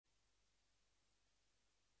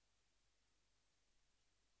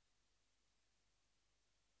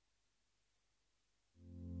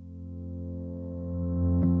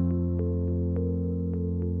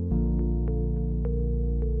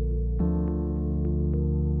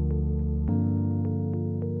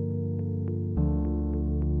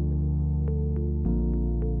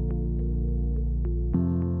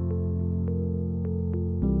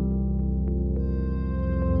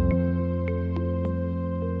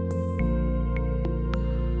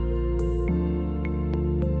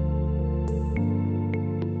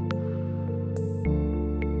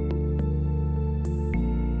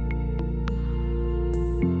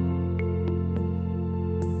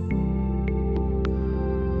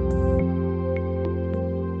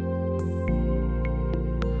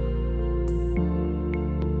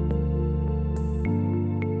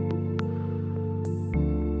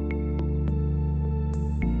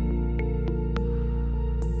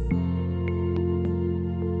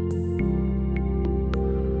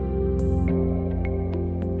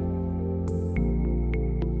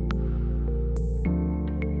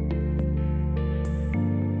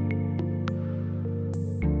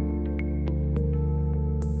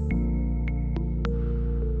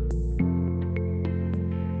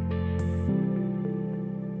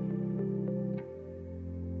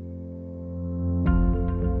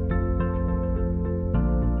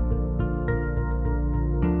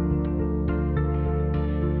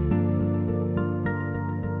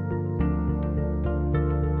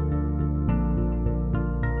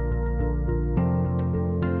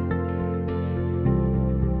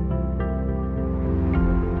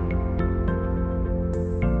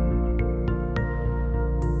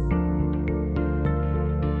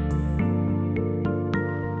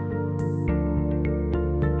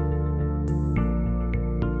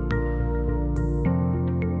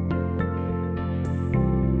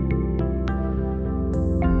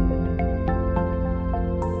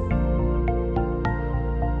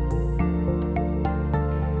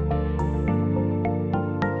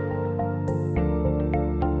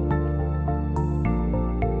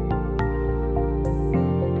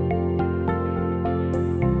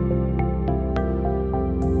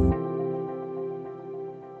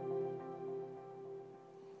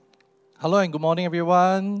Hello and good morning,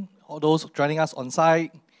 everyone. All those joining us on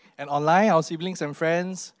site and online, our siblings and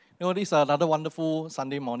friends. This is another wonderful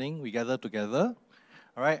Sunday morning. We gather together.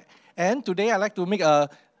 All right. And today I'd like to make a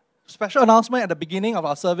special announcement at the beginning of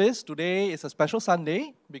our service. Today is a special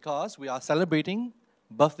Sunday because we are celebrating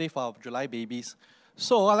birthday for our July babies.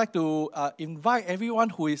 So I'd like to invite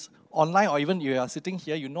everyone who is online or even you are sitting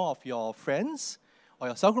here, you know of your friends or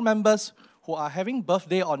your cell group members who are having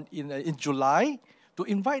birthday in July, to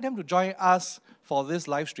invite them to join us for this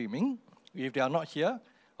live streaming, if they are not here,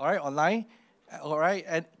 all right, online, all right,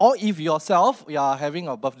 and or if yourself you are having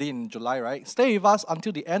a birthday in July, right, stay with us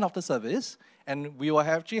until the end of the service, and we will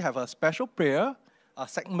actually have a special prayer, a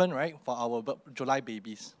segment, right, for our July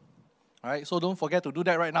babies. All right, so don't forget to do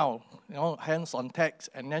that right now. Hands on text,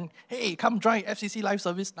 and then, hey, come join FCC live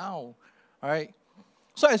service now. All right.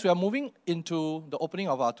 So as we are moving into the opening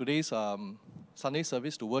of our today's Sunday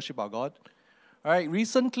service to worship our God, all right,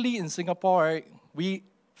 recently in Singapore, right, we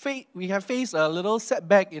have faced a little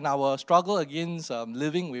setback in our struggle against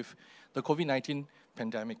living with the COVID-19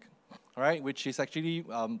 pandemic, all right, which is actually,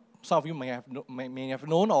 some of you may have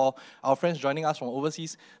known, or our friends joining us from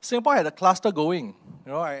overseas. Singapore had a cluster going,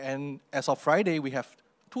 and as of Friday, we have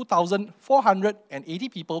 2,480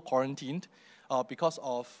 people quarantined because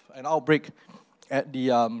of an outbreak at the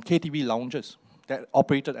KTV lounges that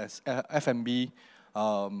operated as F&B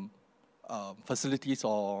facilities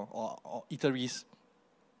or eateries.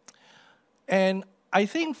 And I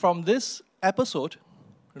think from this episode,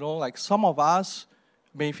 like some of us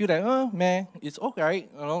may feel that, man, it's okay,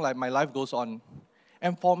 like my life goes on.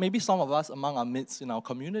 And for maybe some of us among our midst in our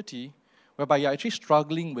community, whereby you're actually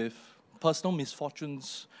struggling with personal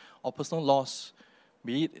misfortunes or personal loss,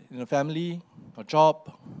 be it in a family, your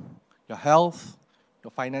job, your health,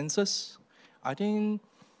 your finances, I think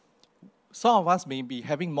some of us may be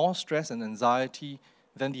having more stress and anxiety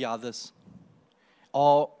than the others.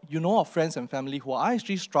 Or of friends and family who are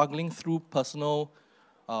actually struggling through personal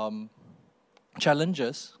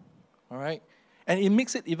challenges, all right? And it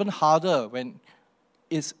makes it even harder when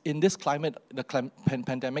it's in this climate, the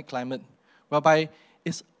pandemic climate, whereby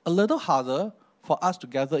it's a little harder for us to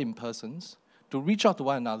gather in persons, to reach out to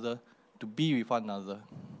one another, to be with one another.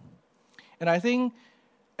 And I think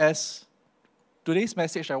as today's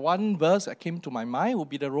message, one verse that came to my mind would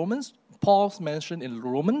be Paul's mention in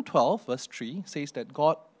Romans 12, verse 3, says that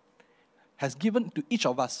God has given to each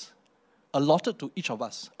of us, allotted to each of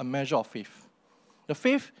us, a measure of faith. The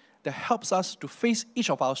faith that helps us to face each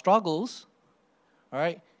of our struggles, all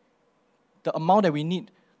right, the amount that we need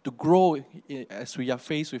to grow as we are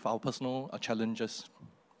faced with our personal challenges.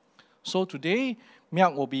 So today,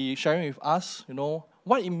 Miak will be sharing with us,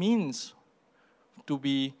 what it means to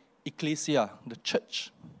be ecclesia, the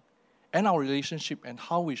church, and our relationship and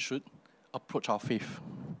how we should approach our faith.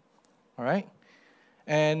 All right?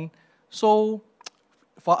 And so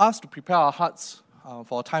for us to prepare our hearts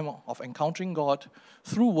for a time of encountering God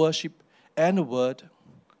through worship and the word,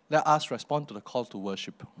 let us respond to the call to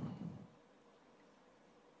worship.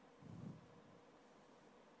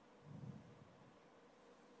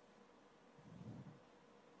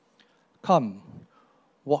 Come,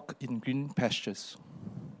 walk in green pastures.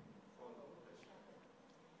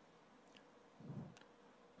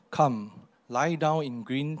 Come, lie down in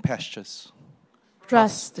green pastures.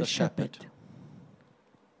 Trust the shepherd.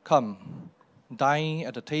 Come, dine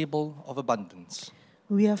at the table of abundance.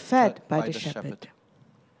 We are fed by the shepherd.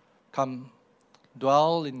 Come,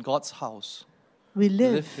 dwell in God's house. We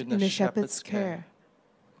live in the shepherd's care.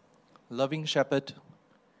 Loving shepherd,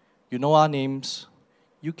 you know our names,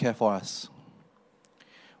 you care for us.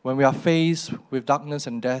 When we are faced with darkness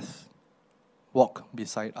and death, walk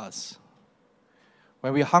beside us.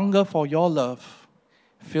 When we hunger for your love,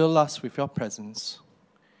 fill us with your presence.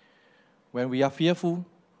 When we are fearful,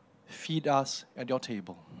 feed us at your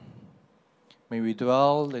table. May we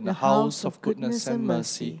dwell in the house of goodness and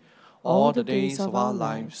mercy all the days of our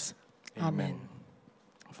lives. Amen.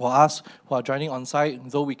 For us who are joining on site,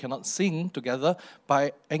 though we cannot sing together,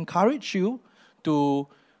 but I encourage you to,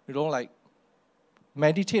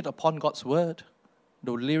 meditate upon God's word,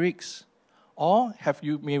 the lyrics, or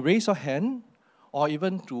you may raise your hand, or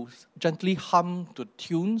even to gently hum to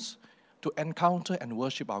tunes to encounter and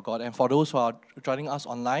worship our God. And for those who are joining us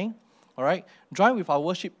online, all right, join with our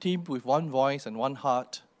worship team with one voice and one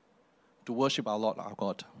heart to worship our Lord, our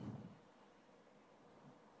God.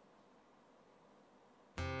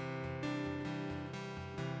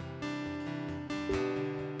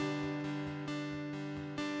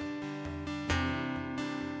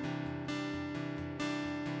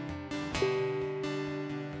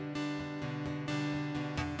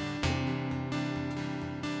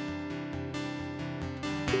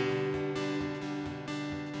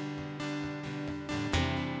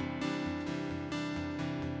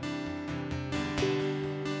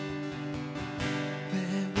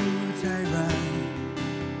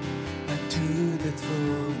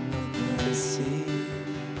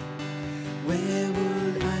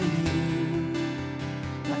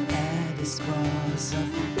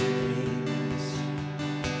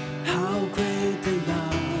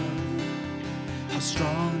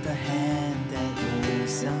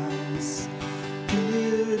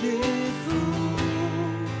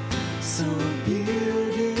 so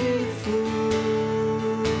beautiful.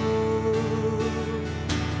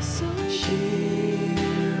 So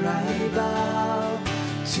here I bow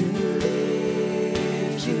to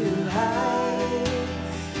lift you high,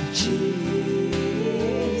 Jesus,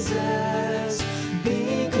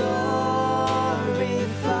 be glorified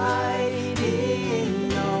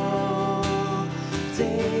in all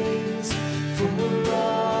things. For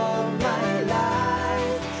all my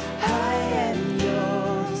life I am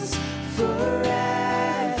yours,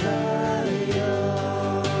 forever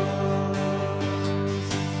yours.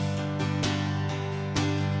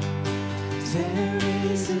 There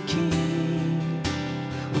is a King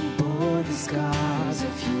who bore the scars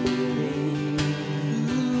of healing.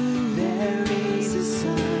 There is a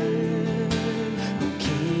Son who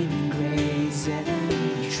came in grace and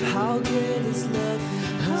truth. How great is love,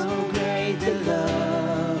 how great the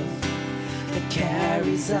love that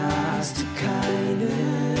carries us to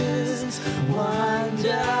kindness.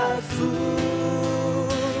 Wonderful,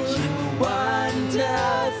 you're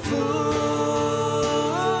wonderful.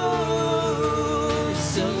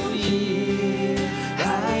 So here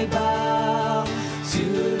I bow to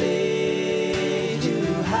lift you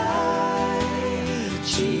high,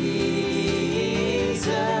 Jesus,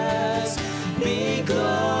 be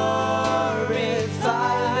glorified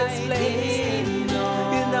in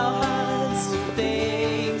all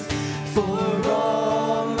things. For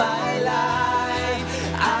all my life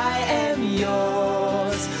I am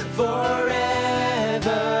yours,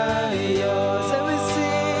 forever yours. And we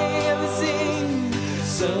sing.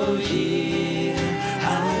 So here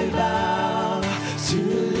I bow to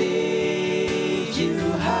lift you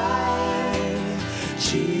high,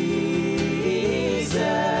 Jesus,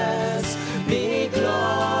 be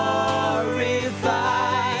glorified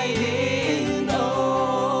in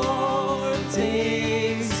all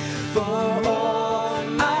things. For all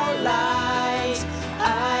my life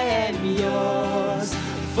I am yours,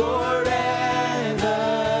 forever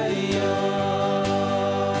yours.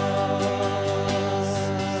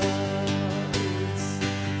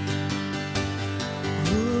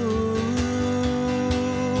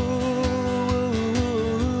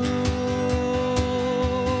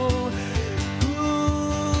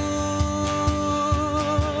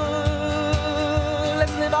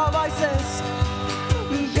 Let's lift our voices.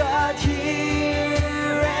 God,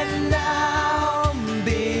 here and now,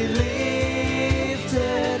 be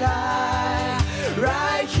lifted high.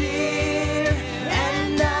 Right here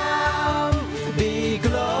and now, be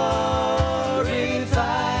glorified.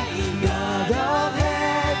 God of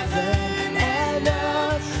heaven and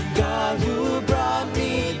earth, God who brought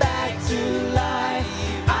me back to life,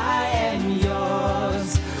 I am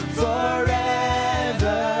yours,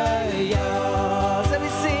 forever yours. Let me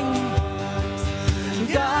sing.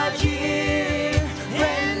 God, here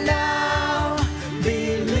and now,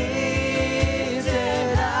 be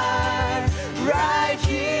lifted high. Right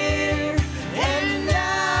here and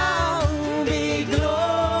now, be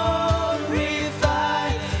glorified.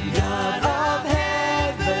 God of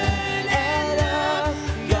heaven and earth,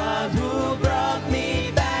 God who brought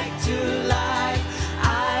me back to life,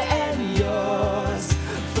 I am yours,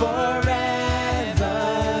 forever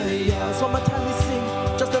yours. One more time we sing,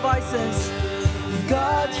 just the voices.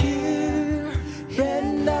 God, here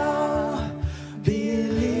and now, be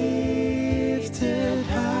lifted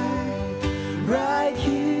high. Right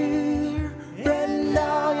here and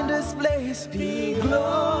now, in this place, be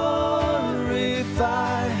glorified.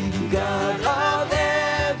 God of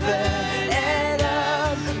heaven and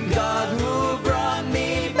earth, God who brought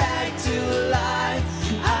me back to life,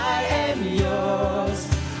 I am yours,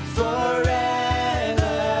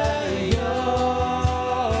 forever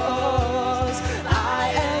yours.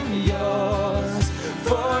 I am yours,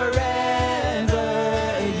 forever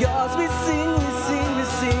yours. We sing.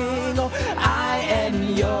 Oh, I am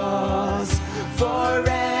yours,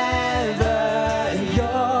 forever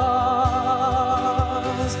yours.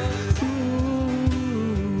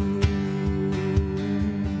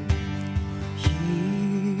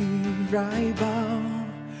 Here I bow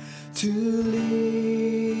to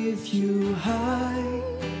lift you high,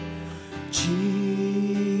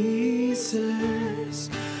 Jesus,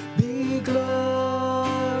 be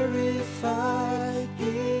glorified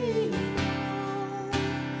in all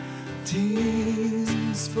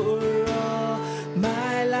things. For all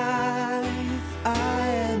my life I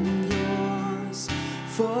am yours,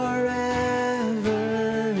 forever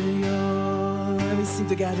yours. Let me sing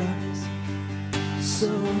together. So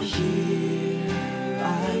here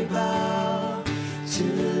I bow to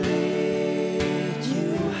lift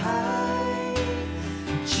you high,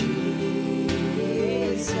 Jesus,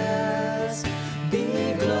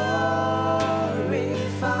 be glorified.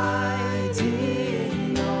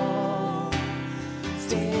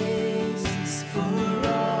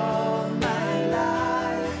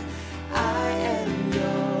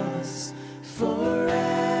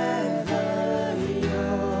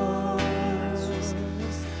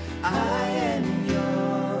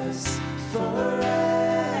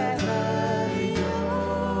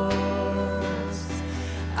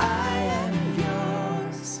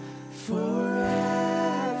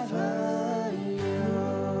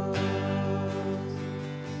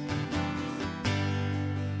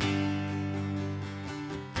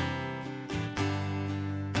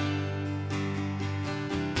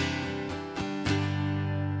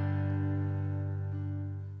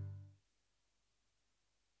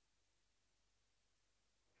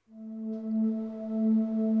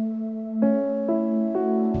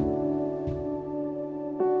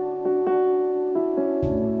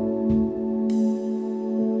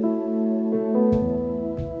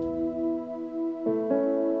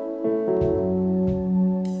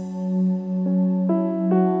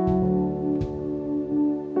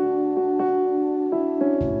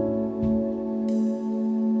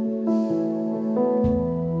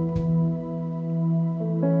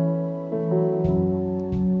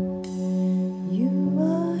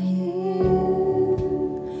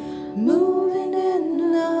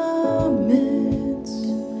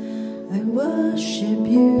 worship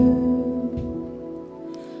you.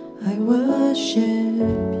 I worship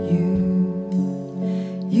you.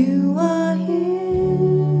 You are here,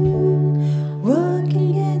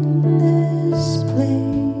 working in this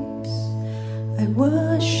place. I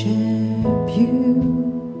worship you.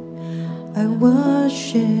 I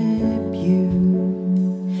worship you.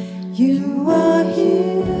 You are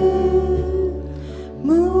here,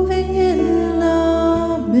 moving in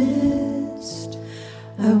our midst.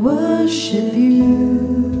 I worship you.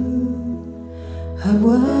 I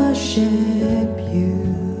worship you.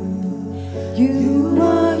 You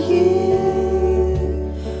are here,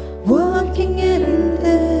 working in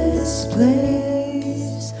this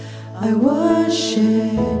place. I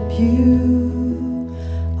worship you.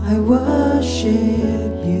 I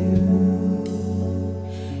worship you.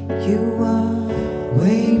 You are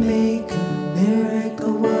waymaker,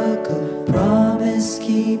 miracle worker, promise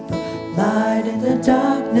keeper, light in the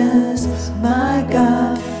darkness. My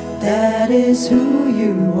God, that is who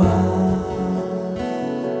you are.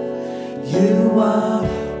 You are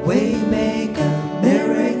waymaker,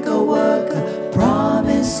 miracle worker,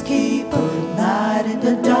 promise keeper, light in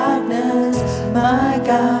the darkness. My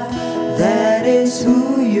God, that is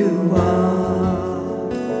who you are.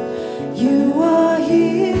 You are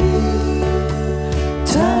here,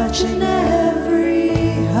 touching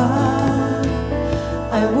every heart.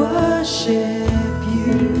 I worship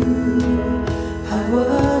you. I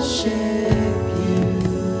worship you.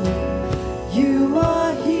 You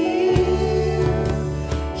are here,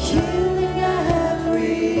 healing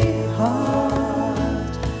every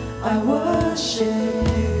heart. I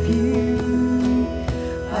worship you.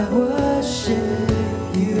 I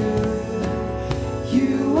worship you.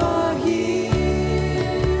 You are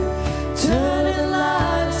here, turning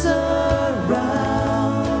lives around.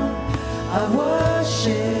 I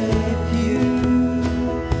worship you.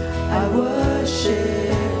 I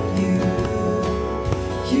worship you.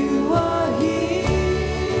 You are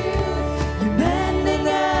here, you're mending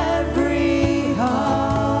every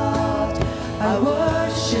heart. I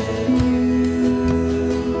worship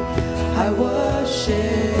you. I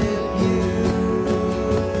worship you.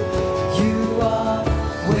 You are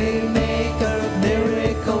waymaker,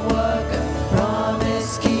 miracle worker,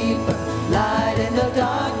 promise keeper, light in the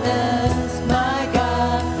darkness. My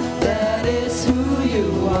God, that is who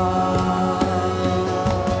you are.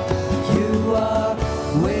 You are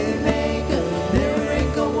waymaker,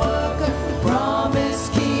 miracle worker, promise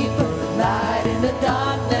keeper, light in the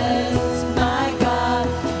darkness. My God,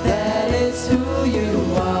 that is who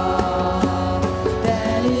you are.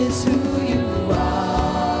 That is who you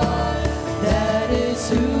are. That is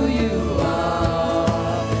who you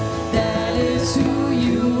are. That is who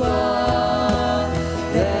you are.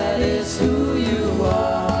 That is who you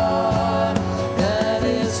are. That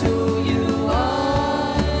is who you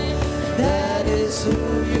are. That is who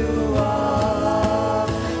you are.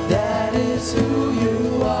 That is who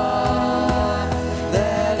you are.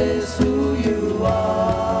 That is who you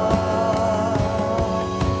are.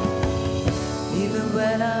 Even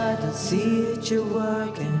when I don't see it, you're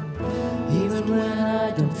working. Even when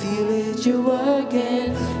I don't feel it, you're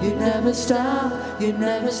working. You never stop, you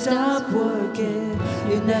never stop working.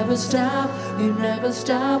 You never stop, you never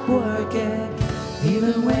stop working.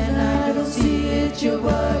 Even when I don't see it, you're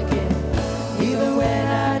working. Even when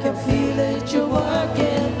I don't feel it, you're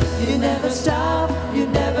working. You never stop, you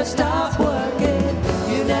never stop working.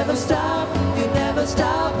 You never stop, you never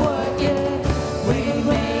stop working.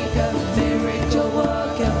 Waymaker, miracle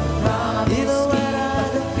worker, promise keeper,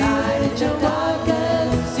 light in your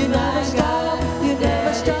darkness. You never stop, you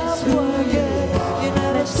never stop working. You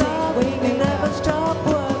never stop, you never stop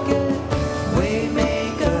working.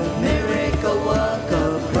 Waymaker, miracle worker,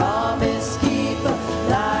 promise keeper,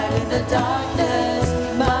 light in the darkness.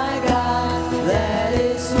 My God, that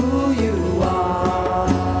is who you are.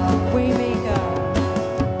 Waymaker,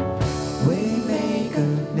 waymaker,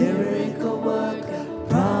 miracle worker,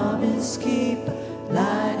 promise keeper,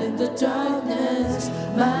 light in the darkness.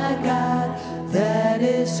 My God, that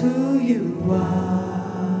is who you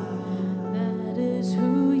are. That is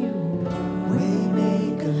who you are.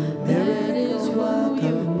 Waymaker, miracle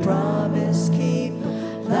worker, promise keeper,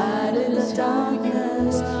 light in the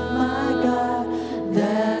darkness. My God,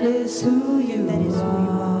 that is who you are.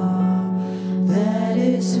 That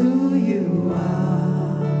is who you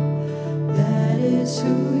are. That is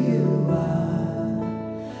who you are.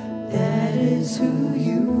 That is who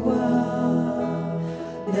you are.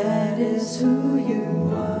 That is who you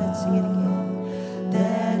are. Let's sing it again.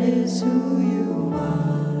 That is who you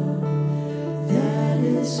are. That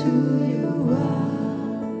is who you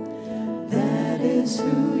are. That is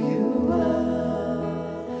who you are.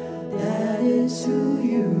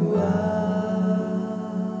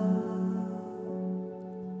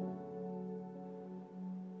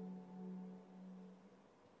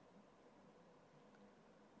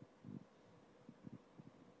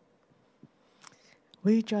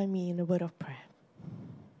 Will you join me in a word of prayer?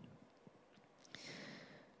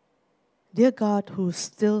 Dear God, who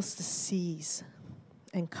stills the seas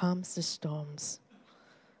and calms the storms,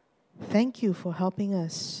 thank you for helping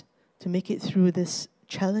us to make it through this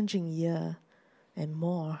challenging year and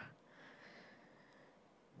more.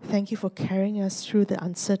 Thank you for carrying us through the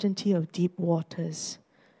uncertainty of deep waters,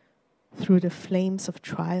 through the flames of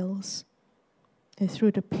trials, and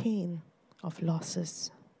through the pain of losses.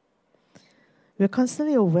 We're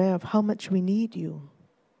constantly aware of how much we need you,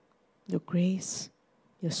 your grace,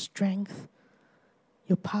 your strength,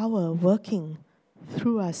 your power working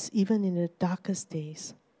through us even in the darkest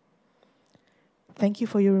days. Thank you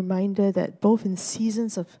for your reminder that both in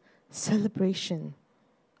seasons of celebration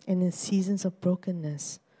and in seasons of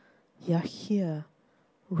brokenness, you are here,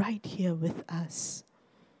 right here with us.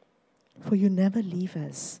 For you never leave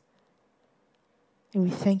us. And we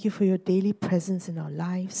thank you for your daily presence in our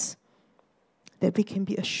lives, that we can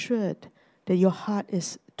be assured that your heart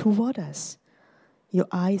is toward us, your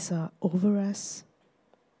eyes are over us,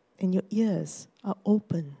 and your ears are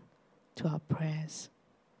open to our prayers.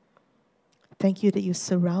 Thank you that you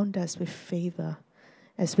surround us with favor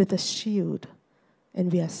as with a shield,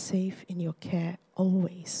 and we are safe in your care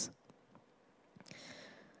always.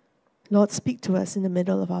 Lord, speak to us in the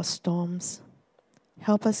middle of our storms.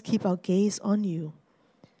 Help us keep our gaze on you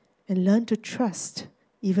and learn to trust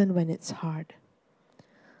even when it's hard.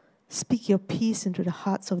 Speak your peace into the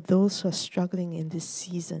hearts of those who are struggling in this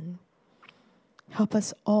season. Help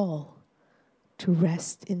us all to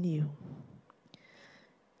rest in you.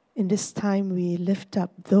 In this time, we lift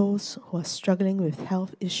up those who are struggling with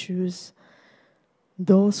health issues,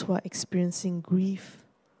 those who are experiencing grief,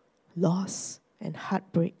 loss, and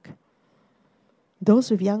heartbreak,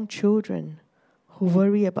 those with young children who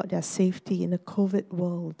worry about their safety in a COVID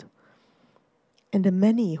world, and the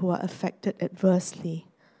many who are affected adversely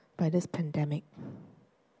by this pandemic.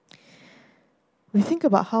 We think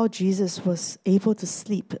about how Jesus was able to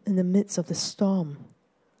sleep in the midst of the storm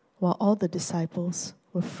while all the disciples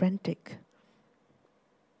were frantic.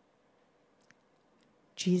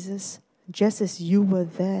 Jesus, just as you were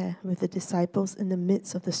there with the disciples in the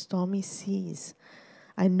midst of the stormy seas,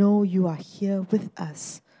 I know you are here with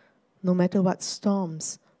us, no matter what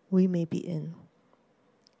storms we may be in.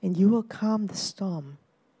 And you will calm the storm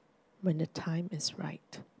when the time is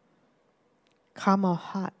right. Calm our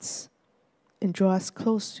hearts and draw us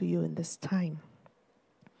close to you in this time.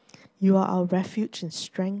 You are our refuge and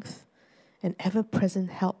strength and ever-present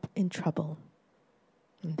help in trouble.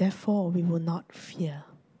 And therefore, we will not fear.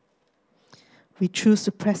 We choose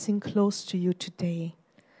to press in close to you today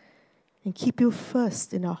and keep you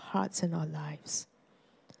first in our hearts and our lives.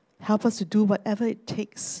 Help us to do whatever it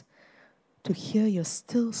takes to hear your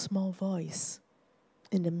still small voice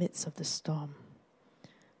in the midst of the storm.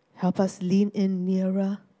 Help us lean in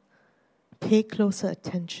nearer, pay closer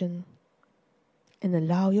attention, and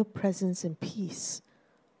allow your presence and peace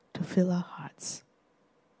to fill our hearts.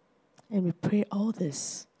 And we pray all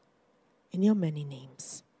this in your many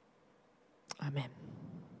names. Amen.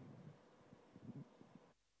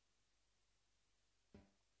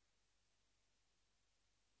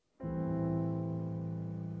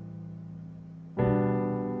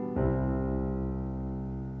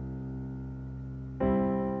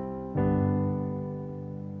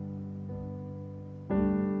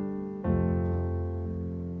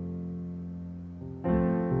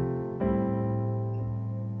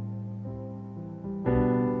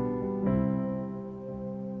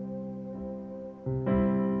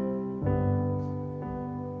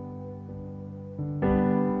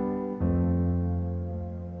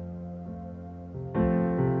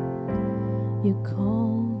 You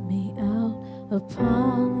call me out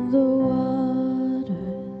upon the waters,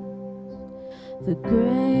 the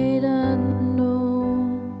great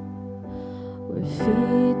unknown, where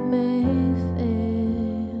feet may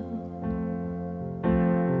fail.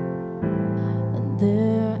 And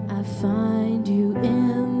there I find you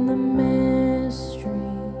in the mystery,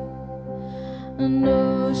 an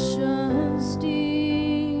ocean's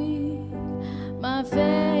deep, my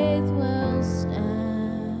faith will stand.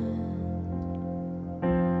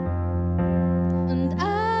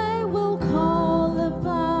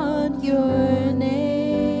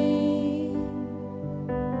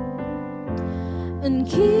 And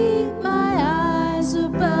keep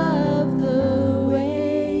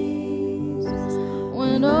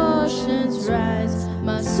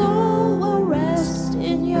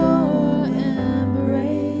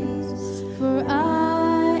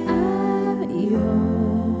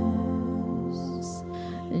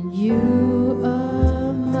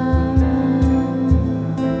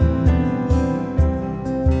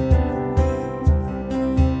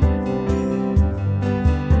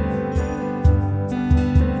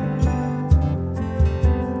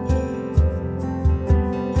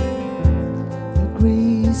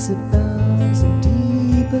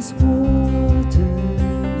endless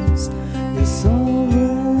waters, your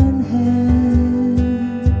sovereign hand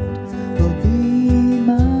will be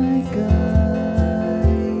my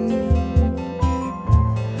guide.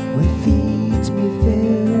 Where feet may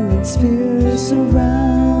fail and spirit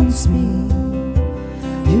surrounds me,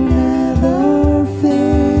 you never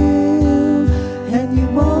fail, and you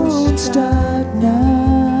won't start now.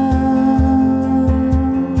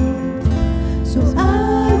 So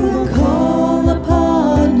I will call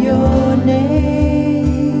upon your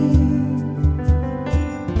name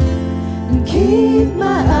and keep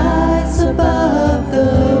my eyes above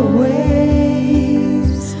the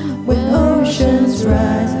waves. When oceans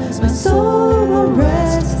rise, my soul will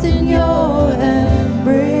rest in your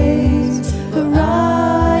embrace. For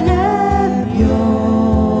I am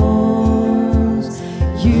yours,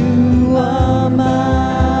 you are mine.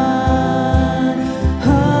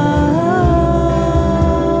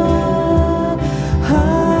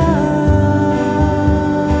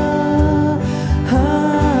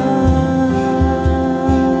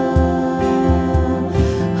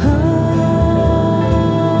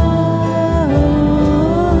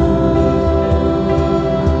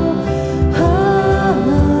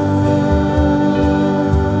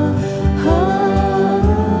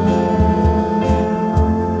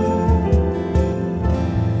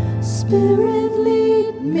 Spirit,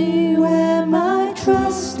 lead me where my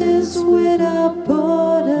trust is without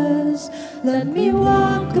borders. Let me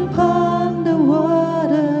walk upon the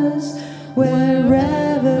waters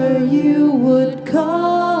wherever you would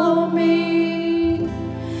call me.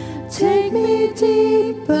 Take me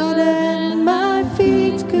deeper than my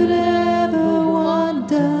feet could ever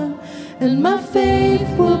wander, and my faith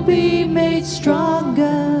will be made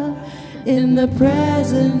stronger in the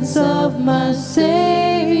presence of my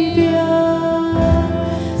Savior.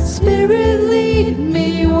 Spirit, lead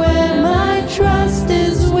me where my trust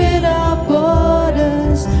is without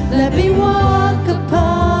borders. Let me walk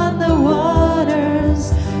upon the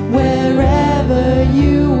waters wherever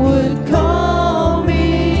you would call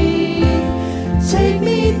me. Take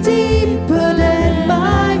me deeper than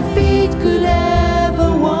my feet could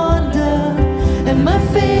ever wander, and my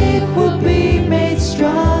faith will be made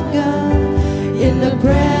stronger in the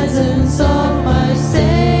presence of my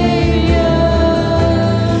Savior.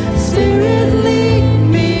 Spirit, lead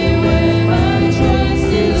me where my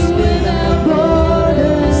trust is without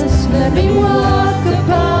borders. Let me walk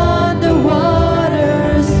upon the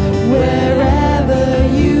waters wherever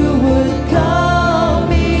you would call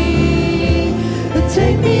me.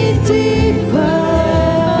 Take me deeper,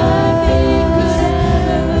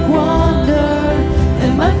 wander,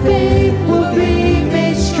 and my faith will be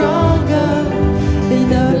made stronger in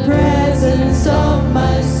the presence of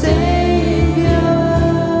my Savior.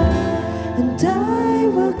 And I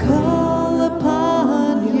will call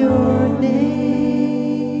upon your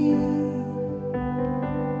name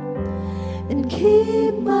and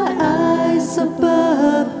keep my eyes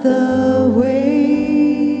above the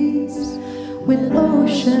waves. When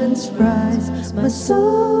oceans rise, my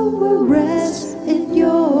soul will rest in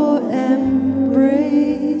your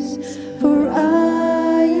embrace. For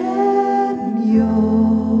I am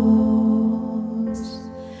yours,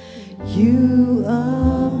 you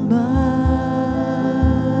are mine.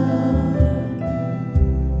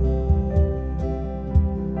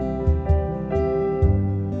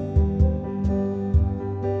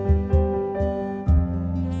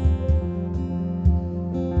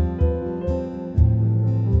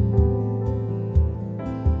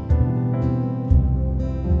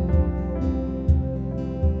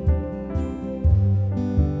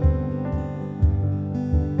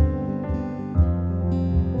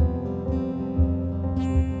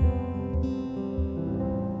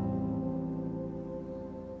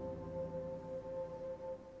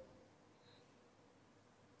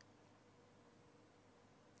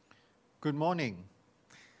 Good morning.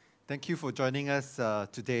 Thank you for joining us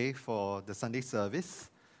today for the Sunday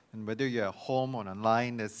service. And whether you're at home or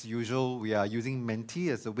online, as usual, we are using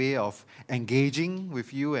Menti as a way of engaging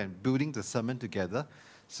with you and building the sermon together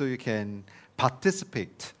so you can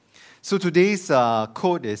participate. So today's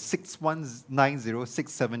code is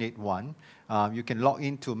 61906781. You can log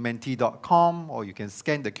into menti.com or you can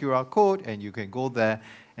scan the QR code and you can go there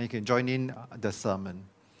and you can join in the sermon.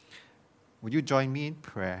 Would you join me in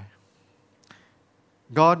prayer?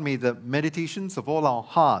 God, may the meditations of all our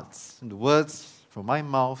hearts and the words from my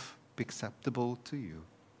mouth be acceptable to you.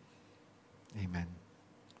 Amen.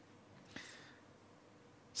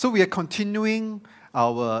 So we are continuing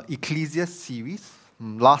our Ecclesia series.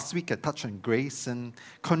 Last week I touched on grace, and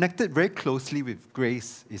connected very closely with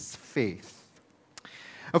grace is faith.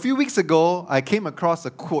 A few weeks ago, I came across a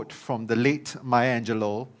quote from the late Maya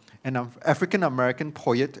Angelou, an African-American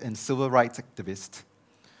poet and civil rights activist.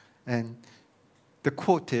 And the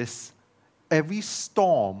quote is, "Every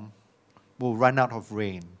storm will run out of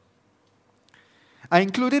rain." I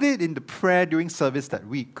included it in the prayer during service that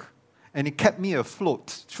week, and it kept me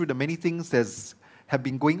afloat through the many things that have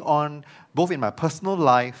been going on both in my personal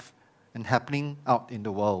life and happening out in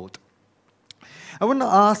the world. I want to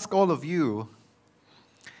ask all of you,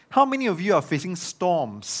 how many of you are facing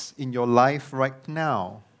storms in your life right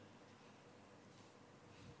now?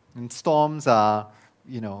 And storms are,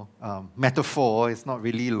 metaphor. It's not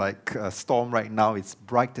really like a storm right now. It's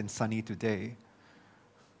bright and sunny today.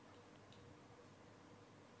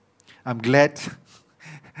 I'm glad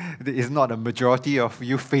there is not a majority of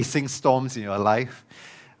you facing storms in your life.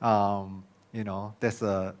 There's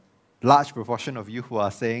a large proportion of you who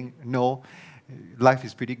are saying, no, life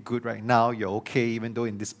is pretty good right now. You're okay, even though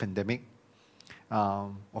in this pandemic.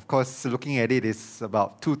 Of course, looking at it, it's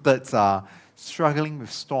about 2/3 are struggling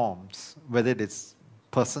with storms, whether it's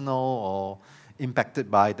personal or impacted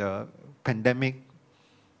by the pandemic.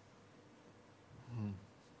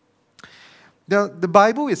 The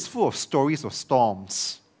Bible is full of stories of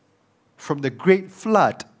storms. From the great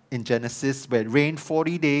flood in Genesis, where it rained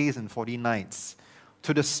 40 days and 40 nights,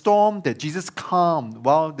 to the storm that Jesus calmed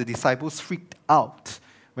while the disciples freaked out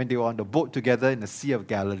when they were on the boat together in the Sea of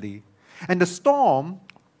Galilee. And the storm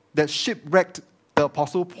that shipwrecked the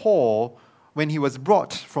Apostle Paul when he was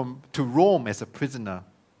brought to Rome as a prisoner.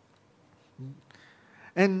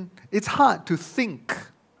 And it's hard to think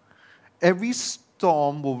every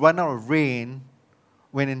storm will run out of rain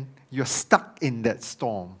when you're stuck in that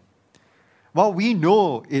storm. While we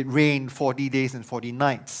know it rained 40 days and 40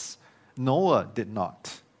 nights, Noah did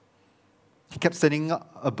not. He kept sending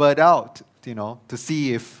a bird out, to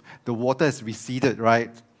see if the water has receded,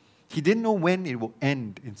 right? He didn't know when it will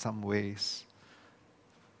end in some ways.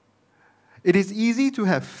 It is easy to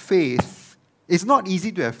have faith. It's not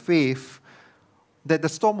easy to have faith that the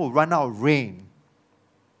storm will run out of rain.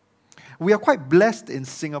 We are quite blessed in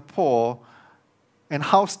Singapore and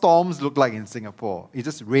how storms look like in Singapore. It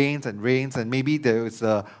just rains and rains, and maybe there is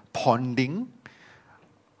a ponding.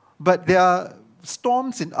 But there are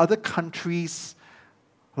storms in other countries,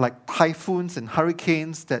 like typhoons and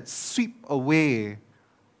hurricanes, that sweep away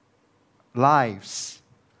lives.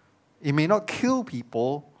 It may not kill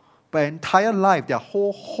people, but entire life, their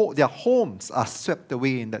homes are swept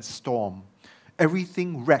away in that storm.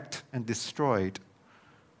 Everything wrecked and destroyed.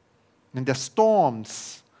 And there are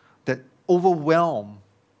storms that overwhelm.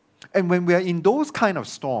 And when we are in those kind of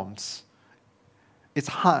storms, it's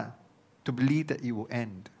hard to believe that it will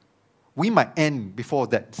end. We might end before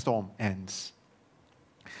that storm ends.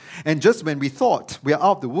 And just when we thought we are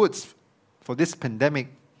out of the woods for this pandemic,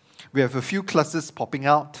 we have a few clusters popping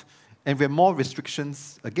out, and we have more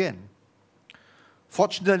restrictions again.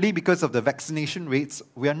 Fortunately, because of the vaccination rates,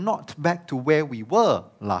 we are not back to where we were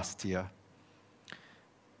last year.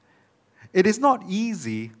 It is not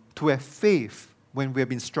easy to have faith when we have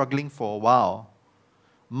been struggling for a while,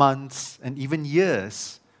 months and even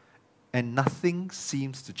years, and nothing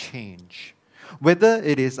seems to change. Whether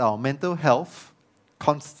it is our mental health,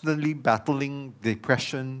 constantly battling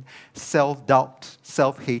depression, self-doubt,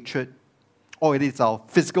 self-hatred, or it is our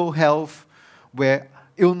physical health, where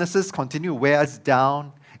illnesses continue to wear us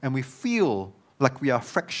down and we feel like we are a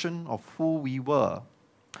fraction of who we were.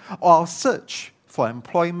 Or our search for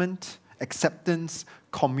employment, acceptance,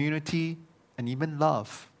 community, and even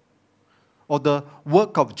love. Or the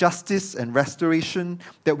work of justice and restoration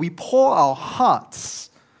that we pour our hearts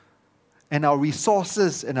and our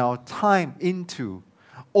resources and our time into,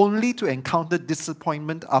 only to encounter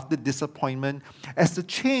disappointment after disappointment as the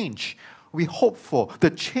change we hope for, the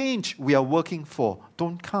change we are working for,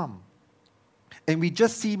 don't come. And we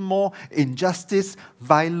just see more injustice,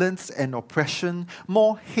 violence, and oppression,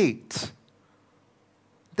 more hate.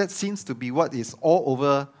 That seems to be what is all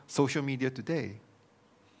over social media today.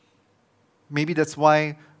 Maybe that's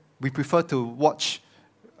why we prefer to watch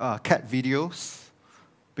cat videos,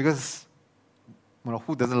 because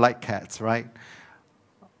who doesn't like cats, right?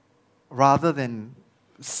 Rather than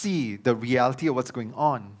see the reality of what's going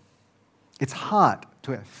on. It's hard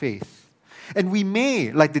to have faith. And we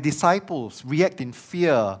may, like the disciples, react in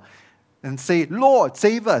fear and say, "Lord,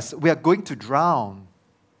 save us, we are going to drown."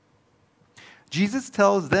 Jesus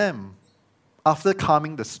tells them, after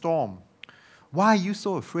calming the storm, "Why are you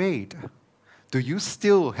so afraid? Do you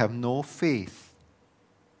still have no faith?"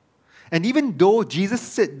 And even though Jesus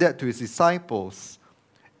said that to his disciples,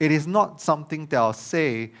 it is not something that I'll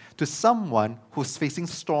say to someone who's facing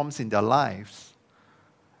storms in their lives.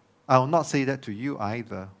 I will not say that to you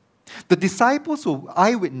either. The disciples were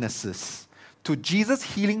eyewitnesses to Jesus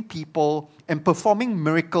healing people and performing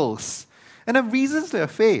miracles and have reasons to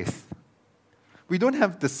have faith. We don't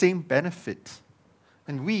have the same benefit,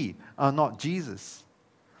 and we are not Jesus.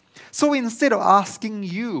 So instead of asking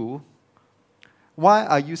you, why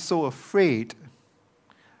are you so afraid?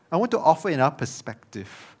 I want to offer another perspective.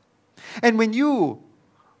 And when you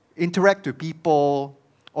interact with people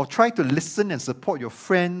or try to listen and support your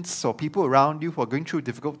friends or people around you who are going through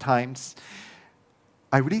difficult times,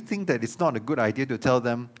 I really think that it's not a good idea to tell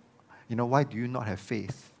them, why do you not have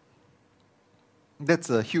faith? That's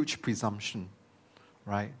a huge presumption,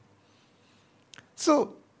 right?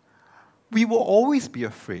 So, we will always be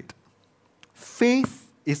afraid.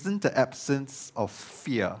 Faith isn't the absence of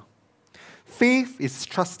fear. Faith is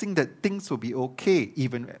trusting that things will be okay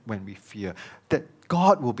even when we fear, that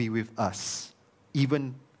God will be with us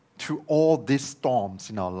even through all these storms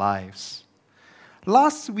in our lives.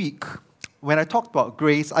 Last week, when I talked about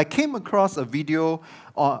grace, I came across a video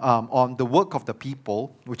on the Work of the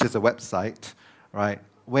People, which is a website, right,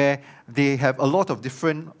 where they have a lot of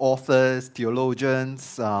different authors,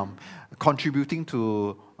 theologians, contributing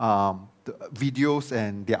to the videos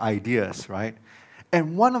and their ideas, right?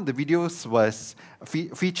 And one of the videos was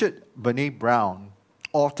featured Brene Brown,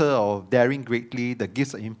 author of Daring Greatly, The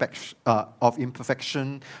Gifts of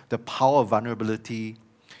Imperfection, The Power of Vulnerability.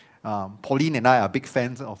 Pauline and I are big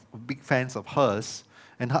fans of hers,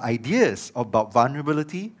 and her ideas about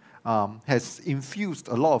vulnerability has infused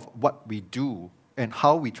a lot of what we do and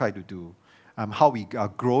how we try to do, how we are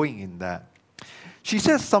growing in that. She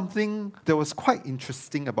says something that was quite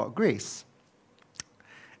interesting about grace.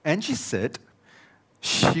 And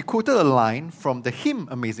she quoted a line from the hymn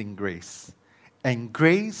Amazing Grace. And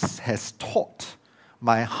grace has taught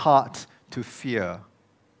my heart to fear.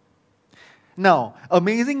 Now,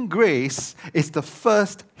 Amazing Grace is the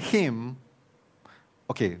first hymn.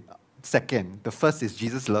 Okay, second. The first is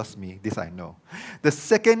Jesus Loves Me. This I know. The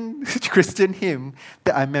second Christian hymn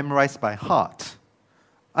that I memorized by heart.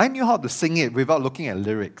 I knew how to sing it without looking at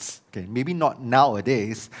lyrics. Okay, maybe not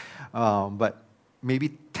nowadays, but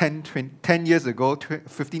maybe 10 years ago,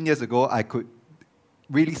 15 years ago, I could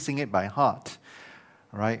really sing it by heart,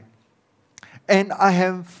 right? And I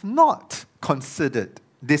have not considered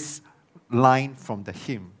this line from the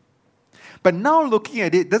hymn. But now looking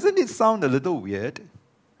at it, doesn't it sound a little weird?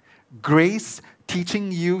 Grace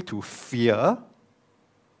teaching you to fear?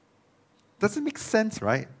 Doesn't make sense,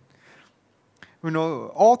 right?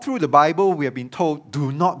 All through the Bible, we have been told,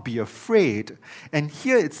 do not be afraid. And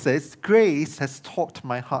here it says, grace has taught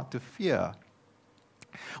my heart to fear.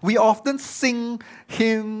 We often sing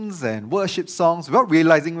hymns and worship songs without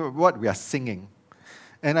realizing what we are singing.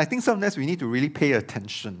 And I think sometimes we need to really pay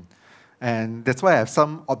attention. And that's why I have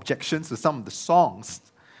some objections to some of the songs,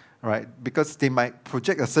 right? Because they might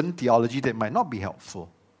project a certain theology that might not be helpful.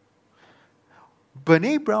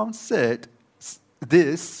 Brene Brown said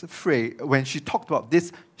this phrase, when she talked about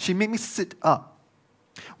this, she made me sit up.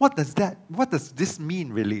 What does this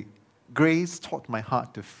mean really? Grace taught my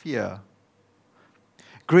heart to fear.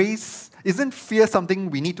 Grace, isn't fear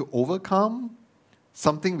something we need to overcome?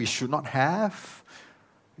 Something we should not have?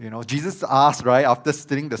 Jesus asked, right, after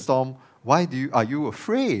stilling the storm, why are you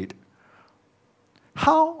afraid?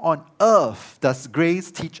 How on earth does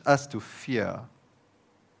grace teach us to fear?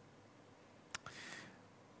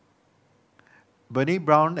 Brene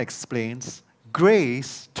Brown explains,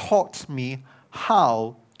 grace taught me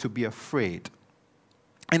how to be afraid.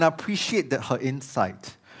 And I appreciate her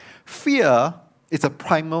insight. Fear is a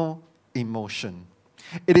primal emotion.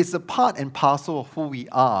 It is a part and parcel of who we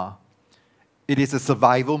are. It is a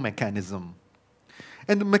survival mechanism.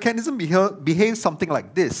 And the mechanism behaves something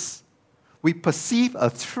like this. We perceive a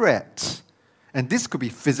threat, and this could be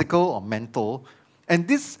physical or mental, and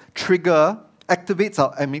this trigger activates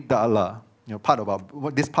our amygdala,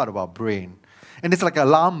 this part of our brain. And it's like an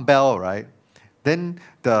alarm bell, right? Then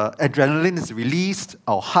the adrenaline is released,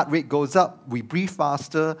 our heart rate goes up, we breathe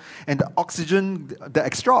faster, and the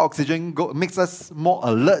extra oxygen makes us more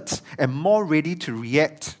alert and more ready to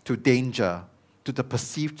react to danger, to the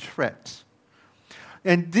perceived threat.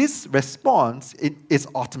 And this response is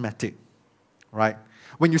automatic, right?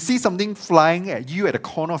 When you see something flying at you at the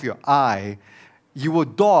corner of your eye, you will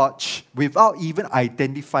dodge without even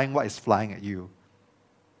identifying what is flying at you.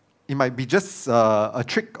 It might be just a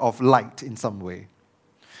trick of light in some way.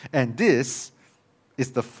 And this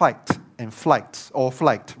is the fight and flight or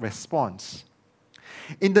flight response.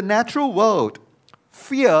 In the natural world,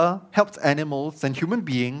 fear helps animals and human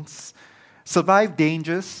beings survive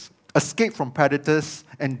dangers, escape from predators,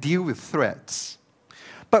 and deal with threats.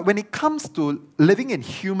 But when it comes to living in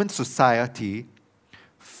human society,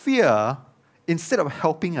 fear, instead of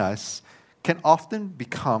helping us, can often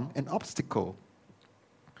become an obstacle.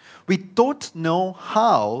 We don't know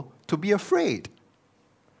how to be afraid.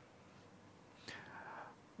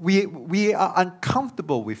 We are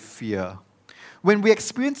uncomfortable with fear. When we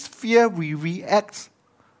experience fear, we react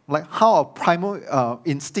like how our primal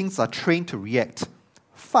instincts are trained to react: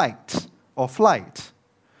 fight or flight.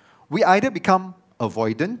 We either become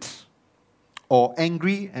avoidant or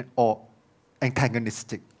angry or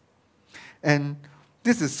antagonistic. And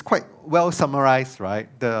this is quite well summarized, right?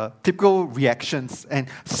 The typical reactions. And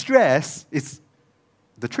stress is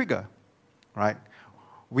the trigger, right?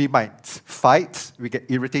 We might fight, we get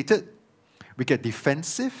irritated, we get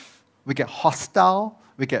defensive, we get hostile,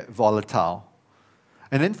 we get volatile.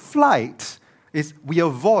 And then flight is we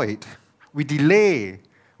avoid, we delay,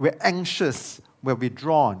 we're anxious, we're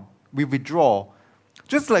withdrawn, we withdraw.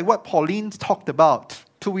 Just like what Pauline talked about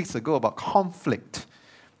 2 weeks ago about conflict.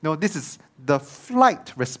 No, this is the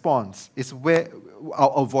flight response, is where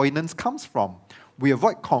our avoidance comes from. We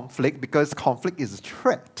avoid conflict because conflict is a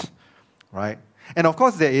threat, right? And of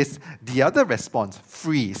course, there is the other response,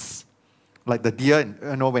 freeze. Like the deer,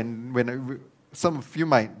 when some of you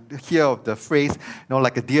might hear of the phrase,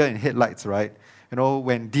 like a deer in headlights, right?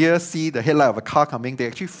 When deer see the headlight of a car coming, they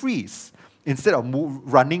actually freeze. Instead of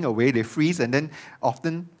running away, they freeze, and then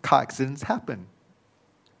often car accidents happen.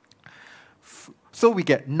 So we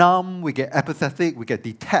get numb, we get apathetic, we get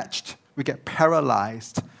detached, we get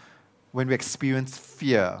paralyzed when we experience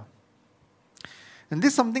fear. And this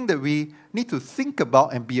is something that we need to think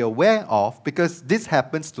about and be aware of, because this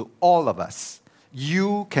happens to all of us.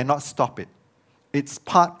 You cannot stop it. It's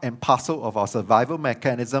part and parcel of our survival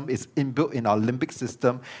mechanism. It's inbuilt in our limbic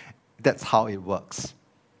system. That's how it works.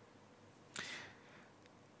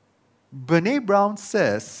 Brené Brown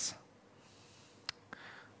says,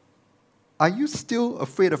 "Are you still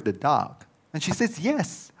afraid of the dark?" And she says,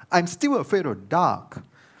 "Yes, I'm still afraid of the dark.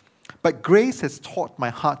 But grace has taught my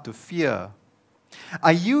heart to fear.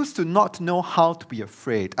 I used to not know how to be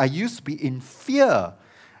afraid. I used to be in fear.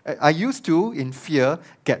 I used to, in fear,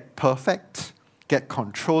 get perfect, get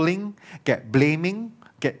controlling, get blaming,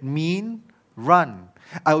 get mean, run.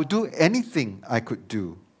 I would do anything I could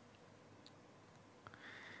do."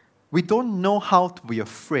 We don't know how to be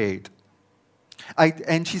afraid.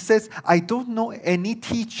 And she says, "I don't know any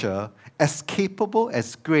teacher as capable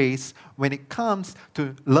as Grace when it comes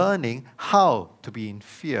to learning how to be in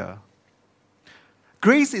fear."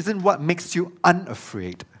 Grace isn't what makes you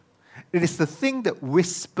unafraid. It is the thing that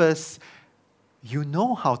whispers, you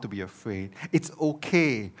know how to be afraid. It's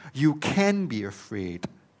okay. You can be afraid.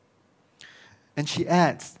 And she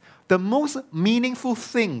adds, "The most meaningful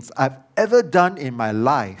things I've ever done in my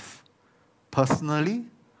life, personally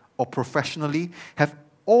or professionally, have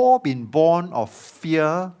all been born of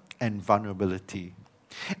fear and vulnerability.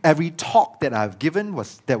 Every talk that I've given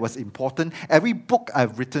that was important, every book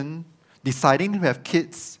I've written, deciding to have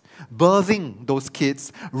kids, birthing those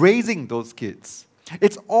kids, raising those kids.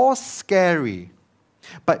 It's all scary,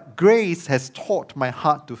 but grace has taught my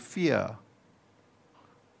heart to fear."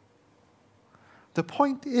 The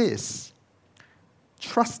point is,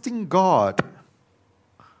 trusting God.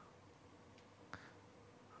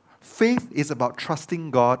 Faith is about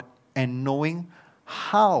trusting God and knowing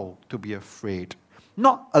how to be afraid,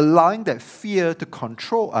 not allowing that fear to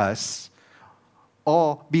control us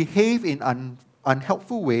or behave in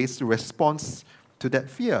unhelpful ways to respond to that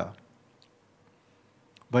fear.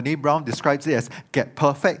 Brené Brown describes it as get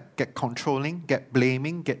perfect, get controlling, get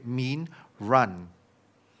blaming, get mean, run.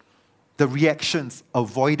 The reactions,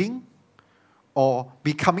 avoiding or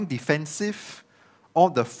becoming defensive, or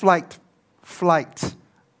the flight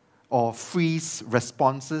or freeze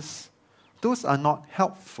responses, those are not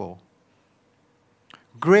helpful.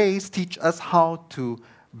 Grace teaches us how to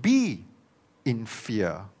be in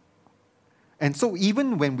fear. And so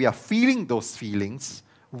even when we are feeling those feelings,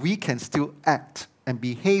 we can still act and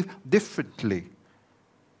behave differently.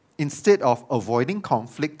 Instead of avoiding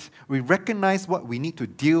conflict, we recognize what we need to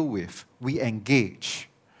deal with. We engage.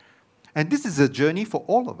 And this is a journey for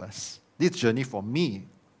all of us. This journey for me.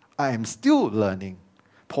 I am still learning.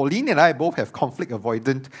 Pauline and I both have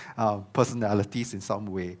conflict-avoidant personalities in some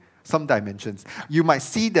way, some dimensions. You might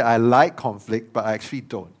see that I like conflict, but I actually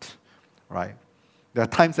don't, right? There are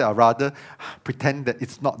times that I rather pretend that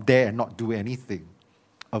it's not there and not do anything.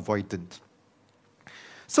 Avoidant.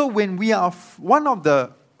 So when we are, one of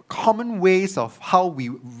the common ways of how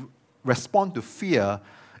we respond to fear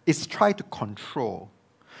is try to control.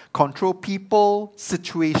 Control people,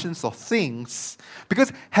 situations, or things.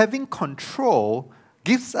 Because having control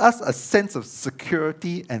gives us a sense of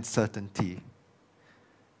security and certainty.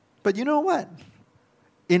 But you know what?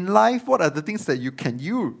 In life, what are the things that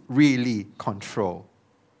you really control?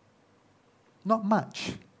 Not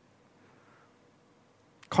much.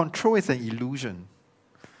 Control is an illusion.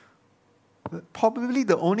 Probably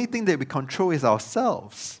the only thing that we control is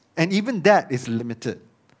ourselves. And even that is limited.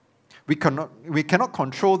 We cannot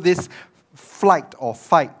control this flight or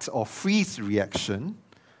fight or freeze reaction.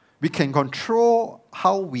 We can control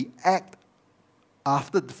how we act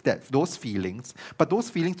after those feelings, but those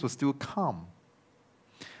feelings will still come.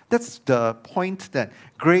 That's the point that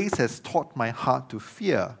grace has taught my heart to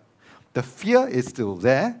fear. The fear is still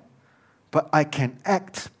there, but I can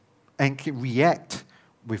act and can react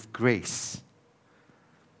with grace.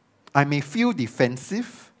 I may feel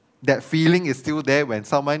defensive. That feeling is still there when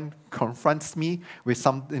someone confronts me with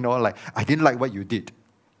something, like, I didn't like what you did.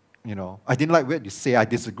 I didn't like what you say. I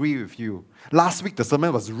disagree with you. Last week, the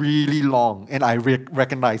sermon was really long, and I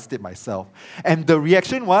recognized it myself. And the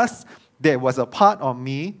reaction was, there was a part of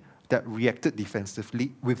me that reacted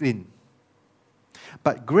defensively within.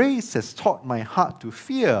 But grace has taught my heart to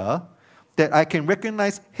fear that I can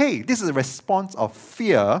recognize, hey, this is a response of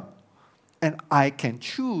fear, and I can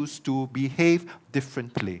choose to behave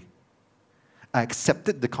differently. I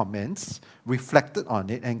accepted the comments, reflected on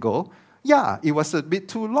it, and go, yeah, it was a bit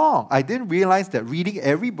too long. I didn't realize that reading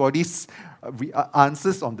everybody's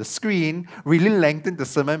answers on the screen really lengthened the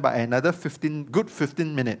sermon by another 15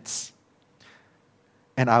 minutes.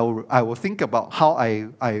 And I will think about how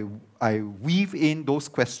I weave in those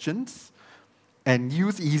questions and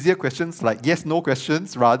use easier questions like yes, no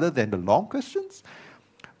questions rather than the long questions.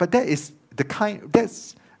 But that's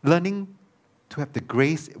learning to have the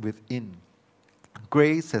grace within.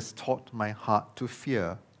 Grace has taught my heart to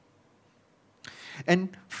fear. And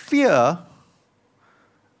fear,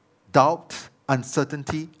 doubt,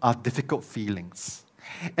 uncertainty are difficult feelings.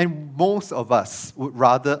 And most of us would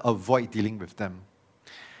rather avoid dealing with them.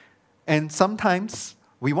 And sometimes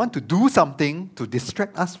we want to do something to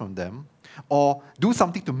distract us from them or do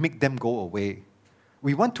something to make them go away.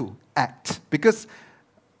 We want to act because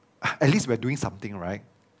at least we're doing something, right?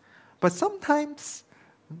 But sometimes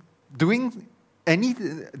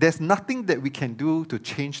there's nothing that we can do to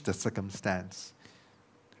change the circumstance.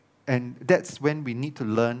 And that's when we need to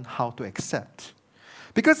learn how to accept.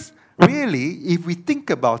 Because really, if we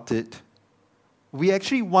think about it, we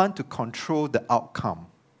actually want to control the outcome.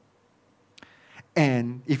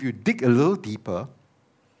 And if you dig a little deeper,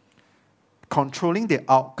 controlling the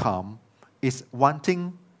outcome is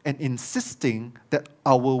wanting and insisting that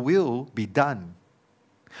our will be done.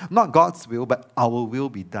 Not God's will, but our will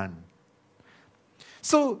be done.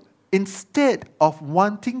 So instead of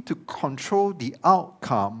wanting to control the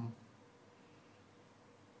outcome,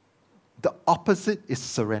 the opposite is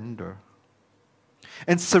surrender.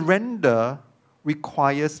 And surrender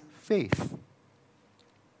requires faith.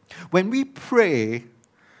 When we pray,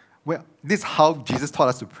 this is how Jesus taught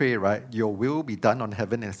us to pray, right? Your will be done on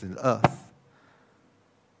heaven as in earth.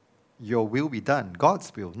 Your will be done,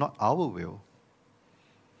 God's will, not our will.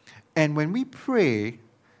 And when we pray,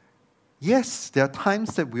 yes, there are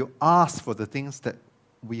times that we'll ask for the things that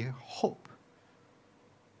we hope.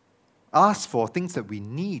 Ask for things that we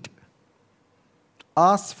need.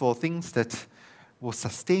 Ask for things that will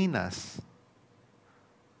sustain us.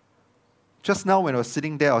 Just now when I was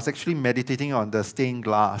sitting there, I was actually meditating on the stained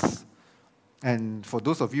glass. And for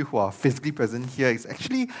those of you who are physically present here, it's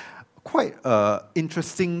actually quite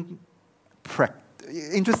interesting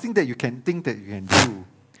that you can think that you can do.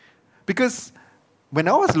 Because when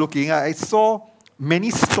I was looking, I saw many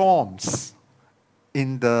storms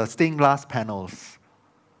in the stained glass panels.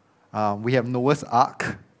 We have Noah's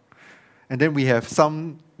Ark, and then we have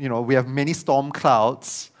we have many storm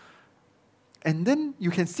clouds. And then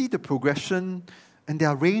you can see the progression, and there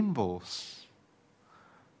are rainbows.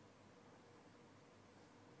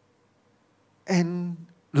 And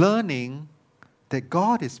learning that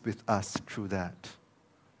God is with us through that.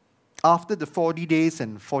 After the 40 days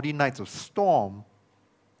and 40 nights of storm,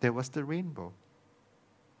 there was the rainbow.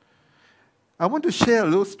 I want to share a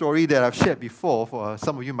little story that I've shared before, for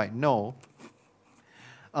some of you might know.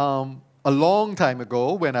 A long time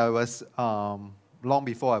ago, when I was, long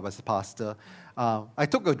before I was a pastor, I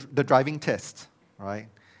took the driving test, right?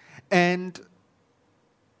 And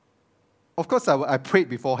of course, I prayed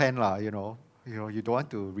beforehand, you don't want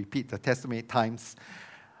to repeat the test so many times.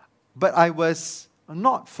 But I was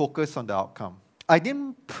not focused on the outcome. I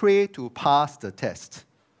didn't pray to pass the test.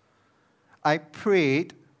 I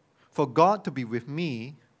prayed for God to be with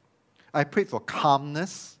me. I prayed for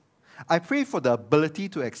calmness. I prayed for the ability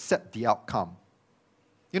to accept the outcome.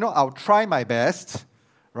 I'll try my best,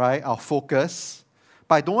 right? I'll focus,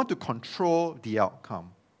 but I don't want to control the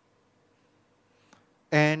outcome.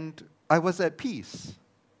 And I was at peace.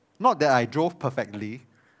 Not that I drove perfectly,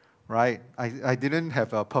 right? I didn't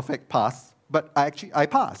have a perfect pass, but I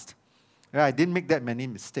passed. Right? I didn't make that many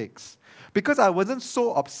mistakes. Because I wasn't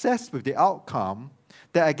so obsessed with the outcome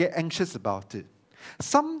that I get anxious about it.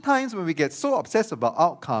 Sometimes when we get so obsessed about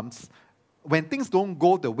outcomes, when things don't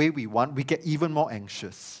go the way we want, we get even more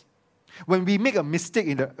anxious. When we make a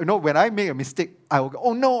mistake when I make a mistake, I will go,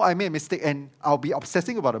 oh no, I made a mistake, and I'll be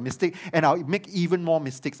obsessing about a mistake, and I'll make even more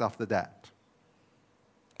mistakes after that.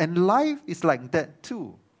 And life is like that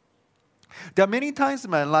too. There are many times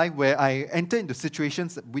in my life where I enter into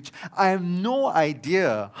situations which I have no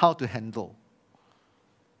idea how to handle.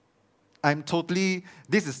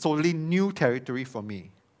 This is totally new territory for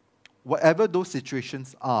me. Whatever those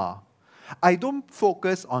situations are, I don't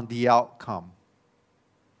focus on the outcome.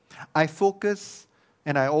 I focus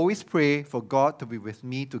and I always pray for God to be with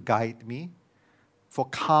me, to guide me, for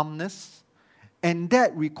calmness. And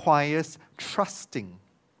that requires trusting.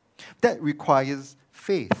 That requires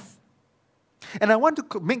faith. And I want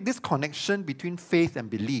to make this connection between faith and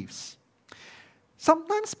beliefs.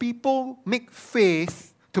 Sometimes people make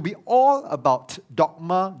faith to be all about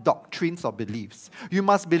dogma, doctrines, or beliefs. You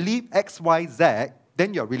must believe X, Y, Z,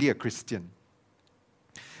 then you're really a Christian.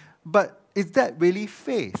 But is that really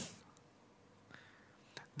faith?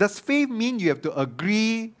 Does faith mean you have to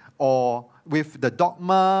agree with the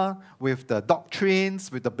dogma, with the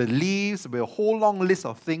doctrines, with the beliefs, with a whole long list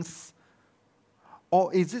of things?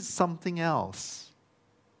 Or is it something else?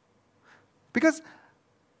 Because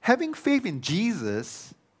having faith in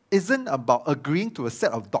Jesus isn't about agreeing to a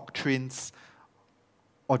set of doctrines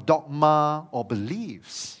or dogma or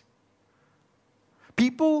beliefs.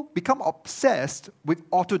 People become obsessed with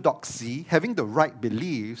orthodoxy, having the right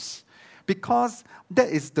beliefs, because that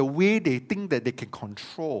is the way they think that they can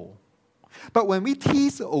control. But when we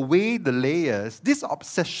tease away the layers, this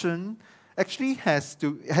obsession actually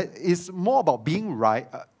is more about being right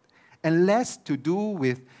and less to do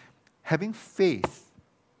with having faith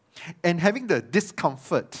and having the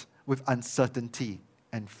discomfort with uncertainty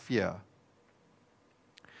and fear.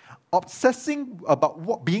 Obsessing about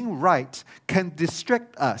what being right can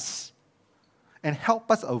distract us and help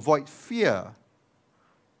us avoid fear.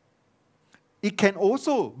 It can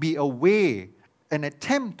also be a way, an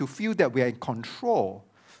attempt to feel that we are in control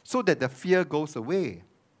so that the fear goes away.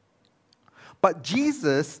 But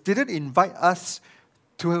Jesus didn't invite us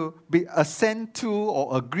to assent to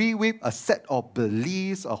or agree with a set of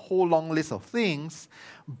beliefs, a whole long list of things,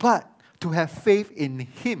 but to have faith in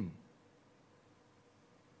Him.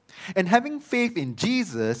 And having faith in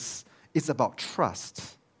Jesus is about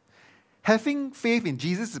trust. Having faith in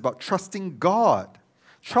Jesus is about trusting God,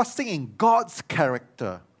 trusting in God's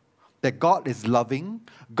character, that God is loving,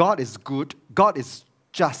 God is good, God is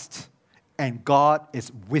just, and God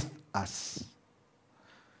is with us.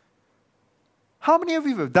 How many of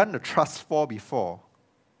you have done the trust fall before?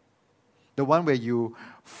 The one where you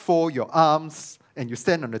fold your arms and you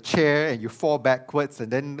stand on a chair and you fall backwards,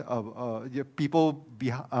 and then people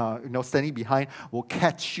standing behind will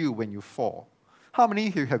catch you when you fall. How many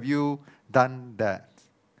have you done that?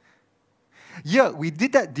 Yeah, we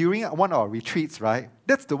did that during one of our retreats, right?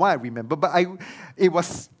 That's the one I remember. But it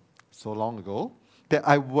was so long ago that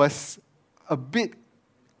I was a bit...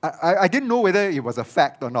 I didn't know whether it was a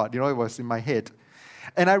fact or not. It was in my head.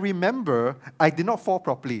 And I remember I did not fall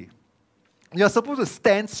properly. You're supposed to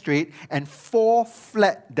stand straight and fall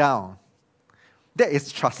flat down. That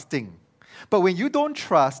is trusting. But when you don't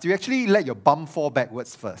trust, you actually let your bum fall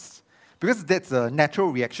backwards first. Because that's a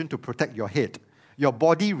natural reaction to protect your head. Your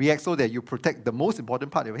body reacts so that you protect the most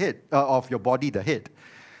important part of your head, of your body, the head.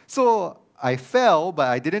 So I fell, but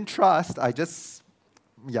I didn't trust.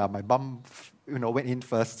 My bum went in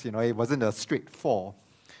first. It wasn't a straight fall.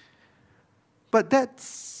 But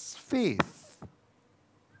that's faith.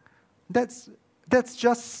 That's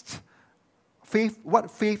just faith.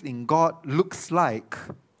 What faith in God looks like,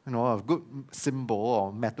 a good symbol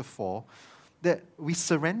or metaphor, that we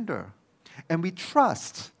surrender and we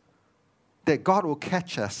trust that God will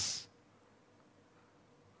catch us,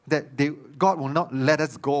 that God will not let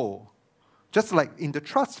us go. Just like in the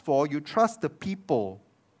trust fall, you trust the people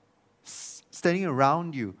standing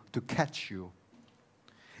around you to catch you.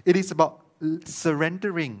 It is about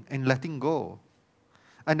surrendering and letting go.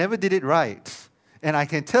 I never did it right. And I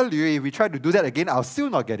can tell you, if we try to do that again, I'll still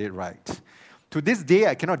not get it right. To this day,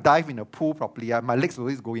 I cannot dive in a pool properly. My legs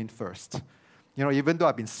always go in first. Even though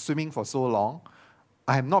I've been swimming for so long,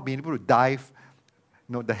 I have not been able to dive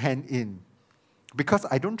the hand in. because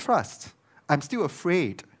I don't trust. I'm still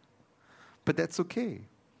afraid. But that's okay.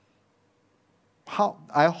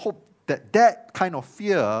 I hope that kind of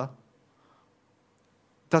fear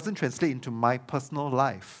doesn't translate into my personal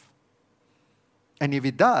life. And if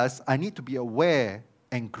it does, I need to be aware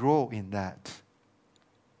and grow in that.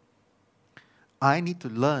 I need to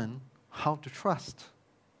learn how to trust,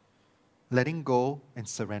 letting go and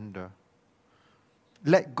surrender.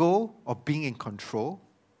 Let go of being in control.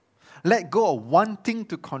 Let go of wanting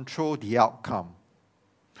to control the outcome,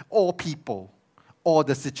 or people, or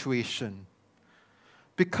the situation.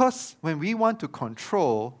 Because when we want to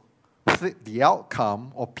control the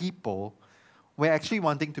outcome or people, we're actually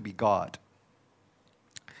wanting to be God.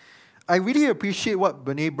 I really appreciate what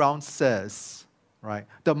Brené Brown says, right?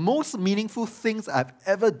 The most meaningful things I've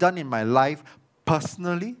ever done in my life,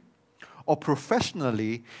 personally or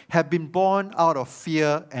professionally, have been born out of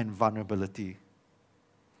fear and vulnerability.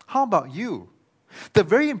 How about you? The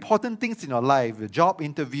very important things in your life, a job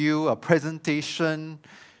interview, a presentation,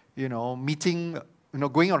 meeting,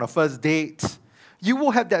 going on a first date, you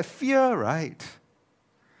will have that fear, right?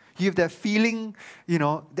 You have that feeling,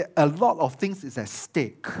 that a lot of things is at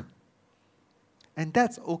stake. And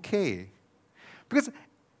that's okay. Because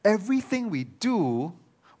everything we do,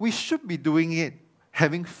 we should be doing it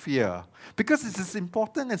having fear. Because it is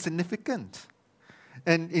important and significant.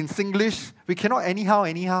 And in Singlish, we cannot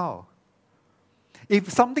anyhow.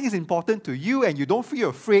 If something is important to you and you don't feel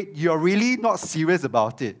afraid, you're really not serious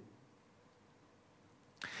about it.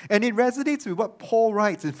 And it resonates with what Paul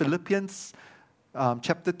writes in Philippians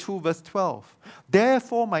chapter 2, verse 12.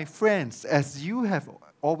 Therefore, my friends, as you have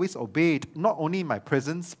always obeyed, not only in my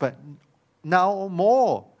presence, but now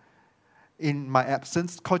more in my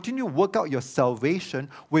absence, continue to work out your salvation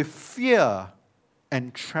with fear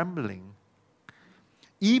and trembling.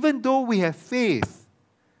 Even though we have faith,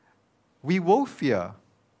 we will fear.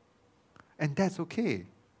 And that's okay.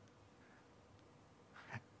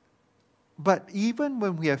 But even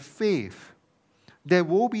when we have faith, there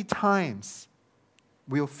will be times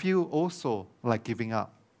we'll feel also like giving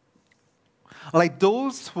up. Like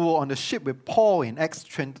those who were on the ship with Paul in Acts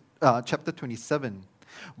chapter 27,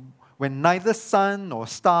 when neither sun nor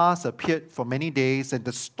stars appeared for many days and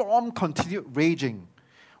the storm continued raging,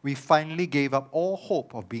 we finally gave up all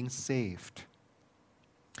hope of being saved.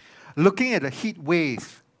 Looking at a heat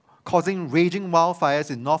wave causing raging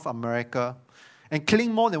wildfires in North America and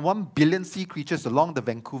killing more than 1 billion sea creatures along the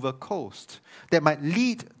Vancouver coast that might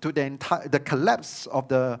lead to the collapse of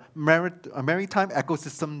the maritime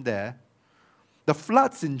ecosystem there. The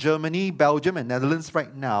floods in Germany, Belgium, and Netherlands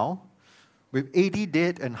right now, with 80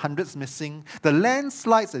 dead and hundreds missing. The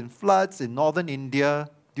landslides and floods in northern India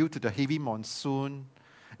due to the heavy monsoon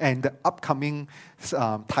and the upcoming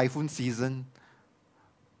typhoon season.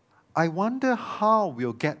 I wonder how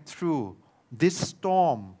we'll get through this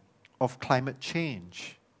storm of climate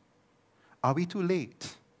change. Are we too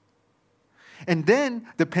late? And then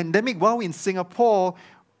the pandemic, while in Singapore,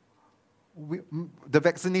 the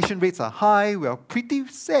vaccination rates are high, we are pretty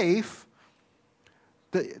safe.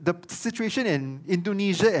 The situation in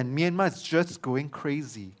Indonesia and Myanmar is just going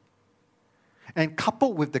crazy. And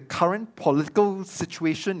coupled with the current political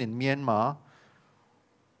situation in Myanmar,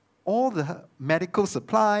 all the medical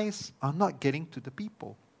supplies are not getting to the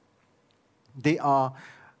people. They are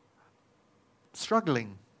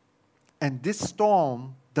struggling. And this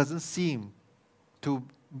storm doesn't seem to,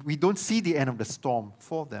 we don't see the end of the storm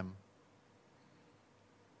for them.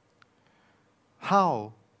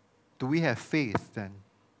 How do we have faith then?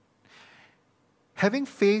 Having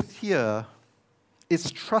faith here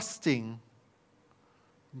is trusting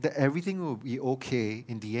that everything will be okay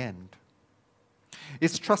in the end.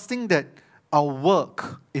 It's trusting that our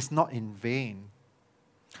work is not in vain.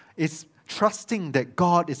 It's trusting that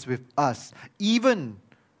God is with us, even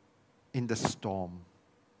in the storm.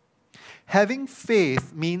 Having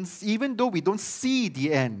faith means even though we don't see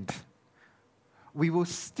the end, we will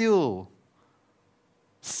still,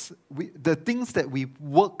 the things that we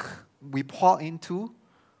pour into,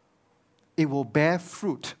 it will bear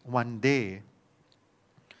fruit one day.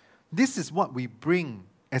 This is what we bring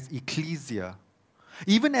as ecclesia.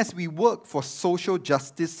 Even as we work for social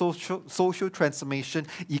justice, social transformation,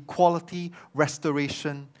 equality,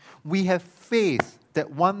 restoration, we have faith that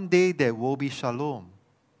one day there will be shalom.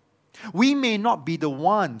 We may not be the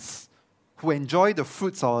ones who enjoy the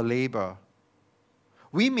fruits of our labor.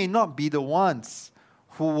 We may not be the ones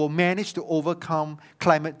who will manage to overcome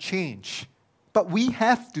climate change, but we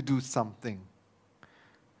have to do something.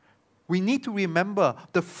 We need to remember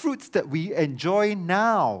the fruits that we enjoy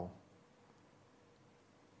now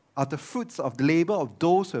are the fruits of the labor of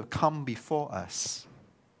those who have come before us.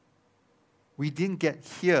 We didn't get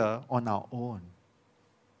here on our own.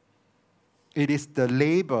 It is the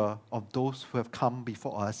labor of those who have come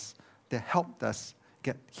before us that helped us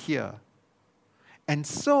get here. And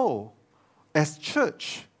so, as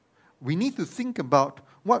church, we need to think about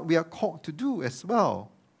what we are called to do as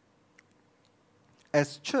well.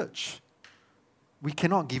 As church, we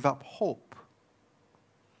cannot give up hope.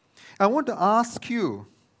 I want to ask you,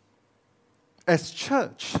 as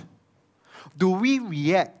church, do we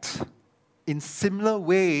react in similar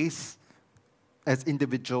ways as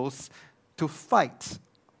individuals to fight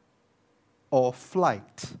or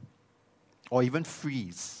flight or even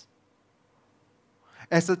freeze?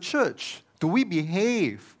 As a church, do we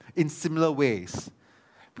behave in similar ways?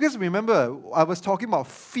 Because remember, I was talking about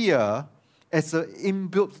fear as an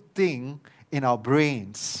inbuilt thing in our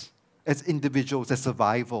brains, as individuals, as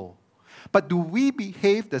survival. But do we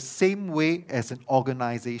behave the same way as an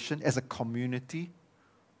organization, as a community,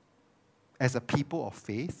 as a people of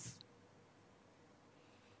faith?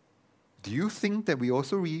 Do you think that we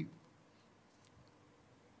also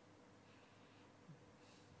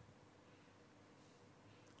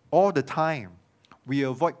all the time, we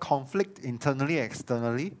avoid conflict internally and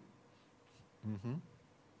externally?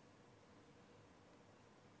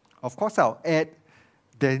 Of course, I'll add,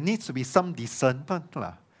 there needs to be some discernment.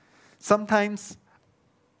 Sometimes,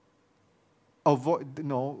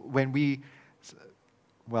 sometimes when we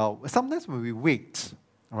wait,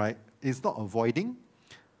 right, it's not avoiding,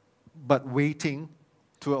 but waiting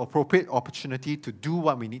to an appropriate opportunity to do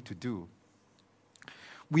what we need to do.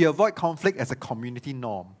 We avoid conflict as a community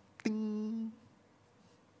norm. Ding.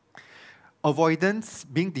 Avoidance,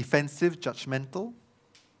 being defensive, judgmental.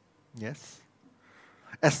 Yes.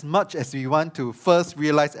 As much as we want to first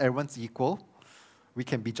realize everyone's equal, we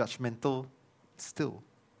can be judgmental still,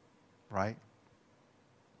 right?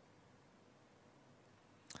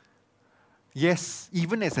 Yes,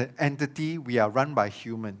 even as an entity, we are run by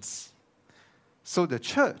humans. So the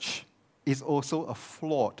church is also a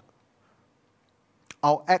flawed.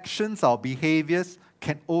 Our actions, our behaviors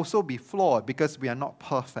can also be flawed because we are not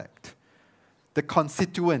perfect. The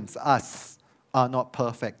constituents, us, are not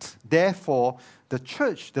perfect. Therefore, the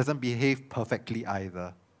church doesn't behave perfectly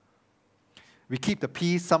either. We keep the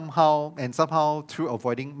peace somehow through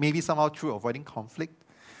avoiding conflict.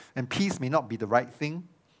 And peace may not be the right thing,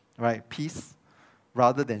 right? Peace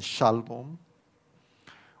rather than shalom.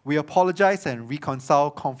 We apologize and reconcile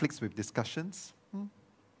conflicts with discussions.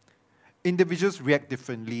 Individuals react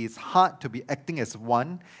differently. It's hard to be acting as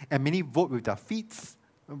one, and many vote with their feet,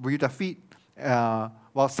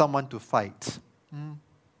 while someone to fight.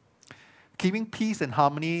 Keeping peace and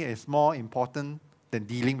harmony is more important than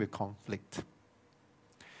dealing with conflict.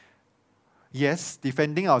 Yes,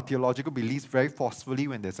 defending our theological beliefs very forcefully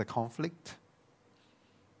when there's a conflict.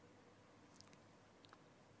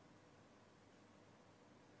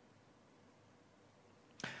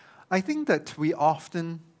 I think that we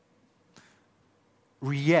often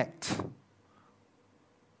react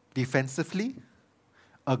defensively,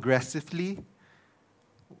 aggressively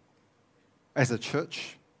as a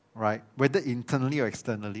church, right? Whether internally or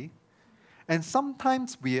externally. And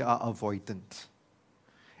sometimes we are avoidant.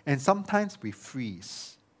 And sometimes we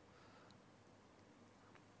freeze.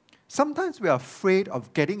 Sometimes we are afraid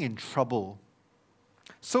of getting in trouble.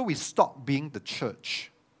 So we stop being the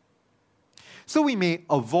church. So we may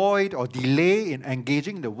avoid or delay in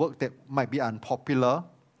engaging in the work that might be unpopular,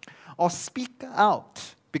 or speak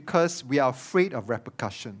out because we are afraid of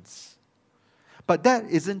repercussions. But that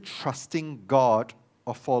isn't trusting God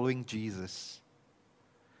or following Jesus.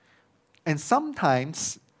 And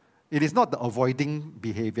sometimes it is not the avoiding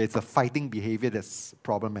behavior, it's the fighting behavior that's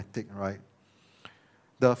problematic, right?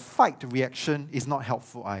 The fight reaction is not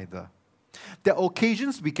helpful either. There are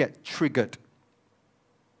occasions we get triggered.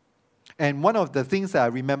 And one of the things that I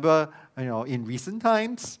remember, in recent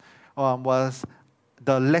times, was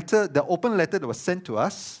the open letter that was sent to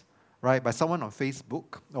us, right, by someone on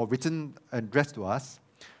Facebook, or written and addressed to us,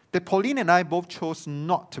 that Pauline and I both chose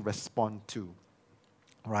not to respond to,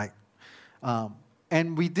 right?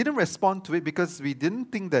 And we didn't respond to it because we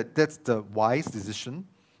didn't think that that's the wise decision.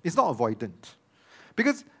 It's not avoidant.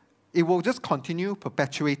 Because it will just continue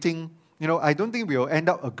perpetuating. I don't think we will end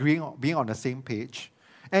up being on the same page.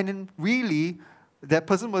 And then really, that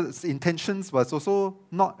person's intentions was also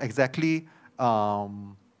not exactly,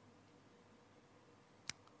 how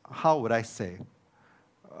would I say?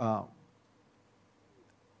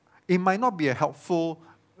 It might not be helpful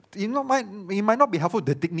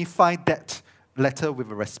to dignify that letter with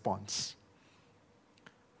a response.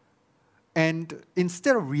 And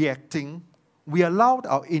instead of reacting, we allowed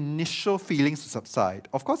our initial feelings to subside.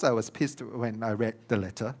 Of course, I was pissed when I read the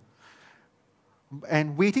letter.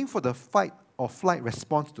 And waiting for the fight or flight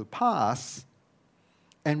response to pass,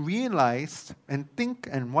 and realized and think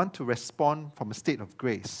and want to respond from a state of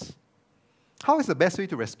grace. How is the best way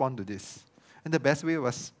to respond to this? And the best way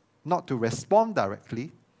was not to respond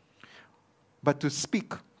directly, but to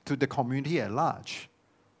speak to the community at large.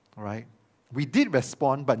 All right? We did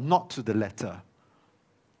respond, but not to the letter.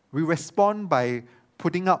 We respond by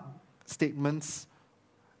putting up statements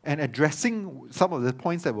and addressing some of the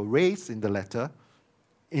points that were raised in the letter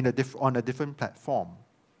on a different platform.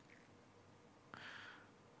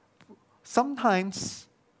 Sometimes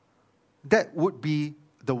that would be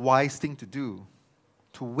the wise thing to do,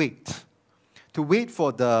 to wait. To wait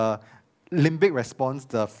for the limbic response,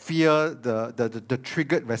 the fear, the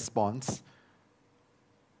triggered response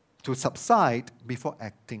to subside before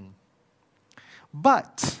acting.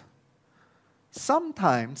 But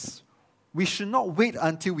sometimes we should not wait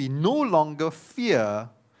until we no longer fear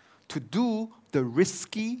to do the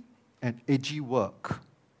risky and edgy work.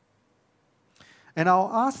 And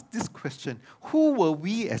I'll ask this question: who were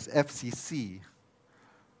we as FCC?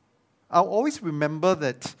 I'll always remember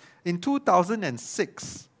that in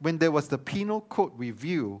 2006, when there was the Penal Code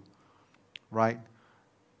review, right,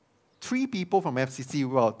 3 people from FCC,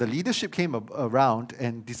 well, the leadership came around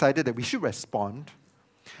and decided that we should respond.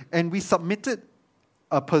 And we submitted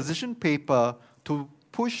a position paper to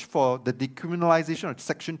push for the decriminalization of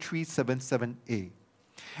Section 377A.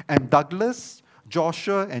 And Douglas,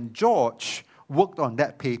 Joshua, and George worked on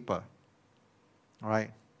that paper. All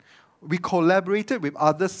right. We collaborated with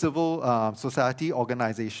other civil society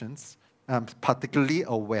organizations, particularly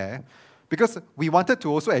AWARE, because we wanted to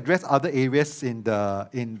also address other areas in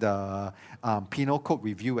the Penal Code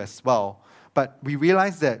review as well. But we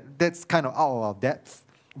realized that that's kind of out of our depth.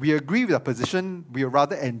 We agree with the position. We would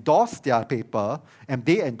rather endorse their paper and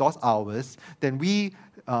they endorse ours than we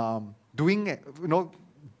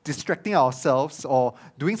distracting ourselves or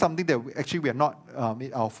doing something that actually we're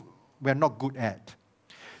not good at.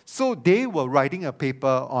 So they were writing a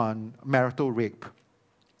paper on marital rape,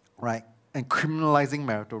 right, and criminalizing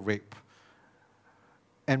marital rape.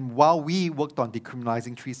 And while we worked on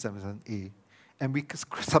decriminalizing 377A, and we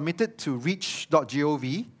submitted to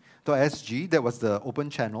reach.gov.sg, that was the open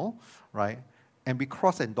channel, right, and we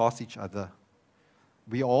cross-endorsed each other.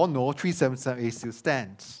 We all know 377A still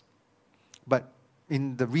stands. But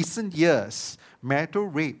in the recent years, marital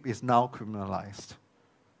rape is now criminalized.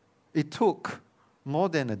 It took more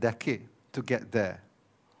than a decade to get there.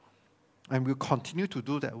 And we'll continue to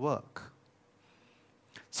do that work.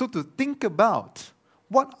 So to think about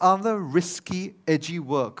what other risky, edgy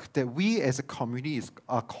work that we as a community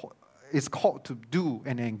is called to do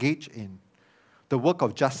and engage in. The work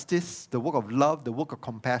of justice, the work of love, the work of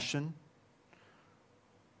compassion.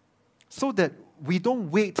 So that we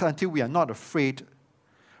don't wait until we are not afraid.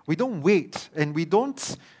 We don't wait and we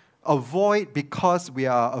don't avoid because we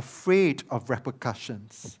are afraid of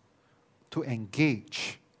repercussions. To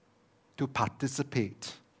engage, to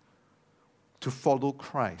participate, to follow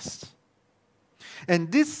Christ.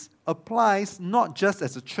 And this applies not just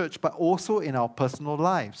as a church, but also in our personal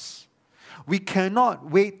lives. We cannot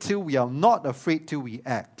wait till we are not afraid till we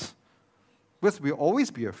act. Because we'll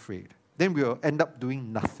always be afraid. Then we'll end up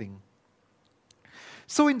doing nothing.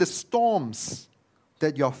 So in the storms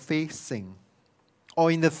that you're facing, or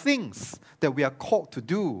in the things that we are called to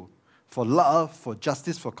do for love, for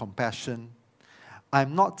justice, for compassion,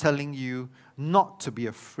 I'm not telling you not to be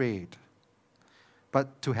afraid,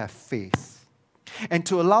 but to have faith. And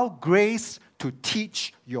to allow grace to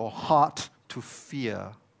teach your heart to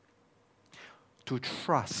fear, to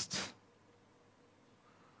trust.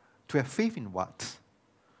 To have faith in what?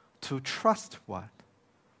 To trust what?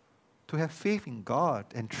 To have faith in God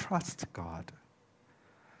and trust God.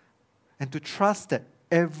 And to trust that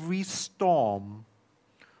every storm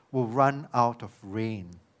will run out of rain.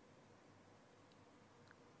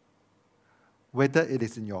 Whether it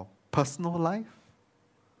is in your personal life,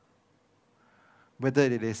 whether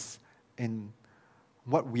it is in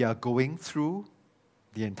what we are going through,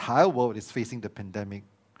 the entire world is facing the pandemic,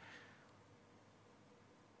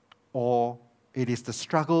 or it is the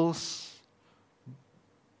struggles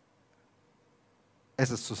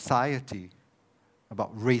as a society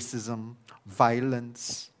about racism,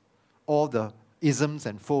 violence, all the isms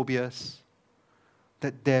and phobias,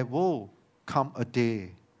 that there will come a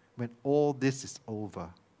day when all this is over.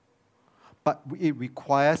 But it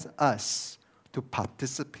requires us to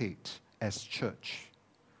participate as church.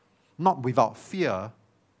 Not without fear,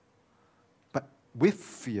 but with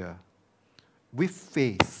fear, with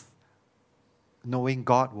faith, knowing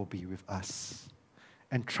God will be with us,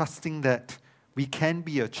 and trusting that we can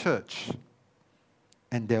be a church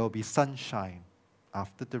and there will be sunshine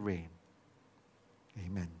after the rain.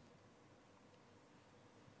 Amen.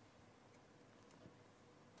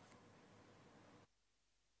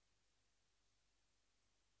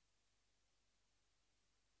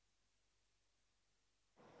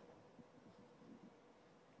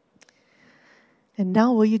 And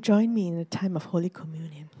now will you join me in a time of Holy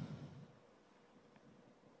Communion?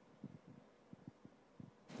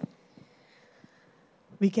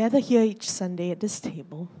 We gather here each Sunday at this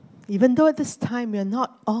table. Even though at this time we are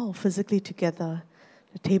not all physically together,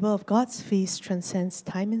 the table of God's feast transcends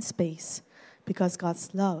time and space because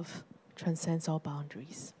God's love transcends all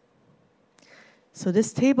boundaries. So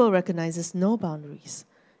this table recognizes no boundaries.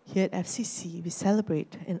 Here at FCC, we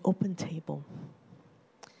celebrate an open table.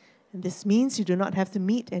 And this means you do not have to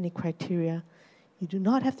meet any criteria. You do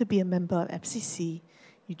not have to be a member of FCC.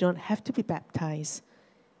 You don't have to be baptized.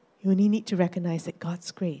 You only need to recognize that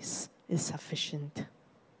God's grace is sufficient.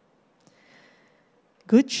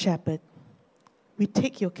 Good Shepherd, we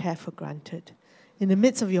take your care for granted. In the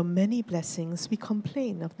midst of your many blessings, we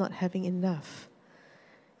complain of not having enough.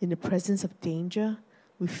 In the presence of danger,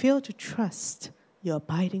 we fail to trust your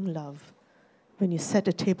abiding love. When you set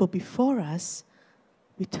the table before us,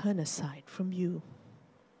 we turn aside from you.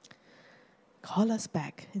 Call us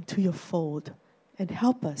back into your fold and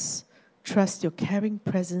help us trust your caring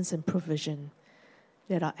presence and provision,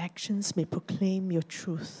 that our actions may proclaim your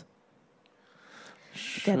truth.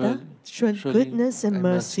 Together, surely goodness and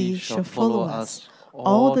mercy shall follow us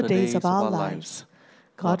all the days of our lives.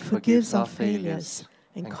 God forgives our failures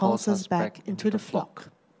and calls us back into the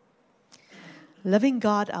flock. Loving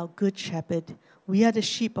God, our good shepherd, we are the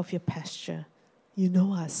sheep of your pasture. You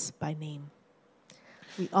know us by name.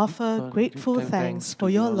 We offer grateful thanks for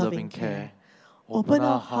your loving care. Open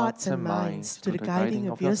our hearts and minds to the guiding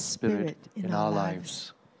of your Spirit in our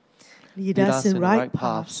lives. Lead us in right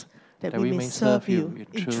paths, that we may serve you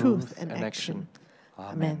in truth and action.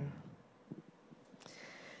 Amen.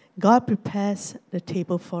 God prepares the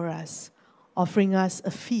table for us, offering us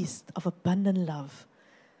a feast of abundant love.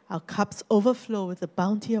 Our cups overflow with the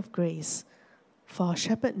bounty of grace, for our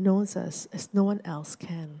shepherd knows us as no one else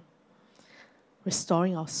can,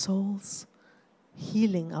 restoring our souls,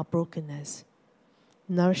 healing our brokenness,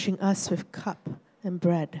 nourishing us with cup and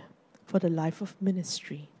bread for the life of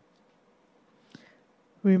ministry.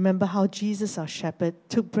 We remember how Jesus, our shepherd,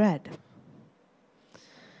 took bread,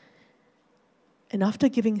 and after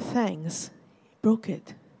giving thanks, he broke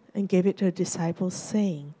it and gave it to the disciples,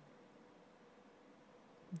 saying,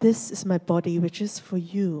 "This is my body, which is for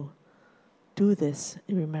you. Do this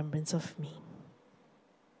in remembrance of me."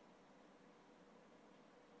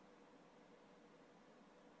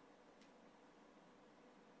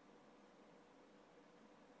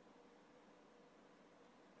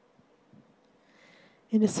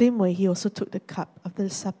 In the same way, he also took the cup after the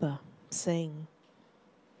supper, saying,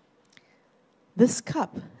 "This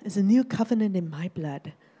cup is a new covenant in my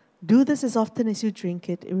blood. Do this as often as you drink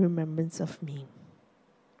it in remembrance of me."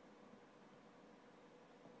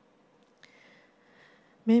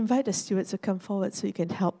 May I invite the stewards to come forward so you can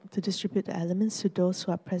help to distribute the elements to those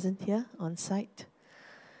who are present here on site.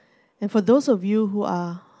 And for those of you who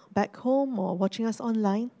are back home or watching us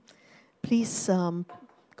online, please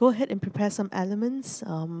go ahead and prepare some elements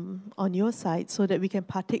on your side so that we can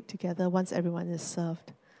partake together once everyone is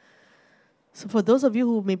served. So for those of you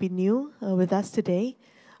who may be new with us today,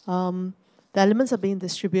 the elements are being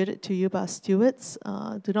distributed to you by our stewards.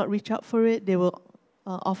 Do not reach out for it. They will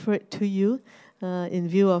offer it to you in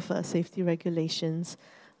view of safety regulations.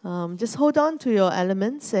 Just hold on to your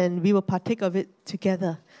elements and we will partake of it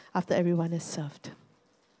together after everyone is served.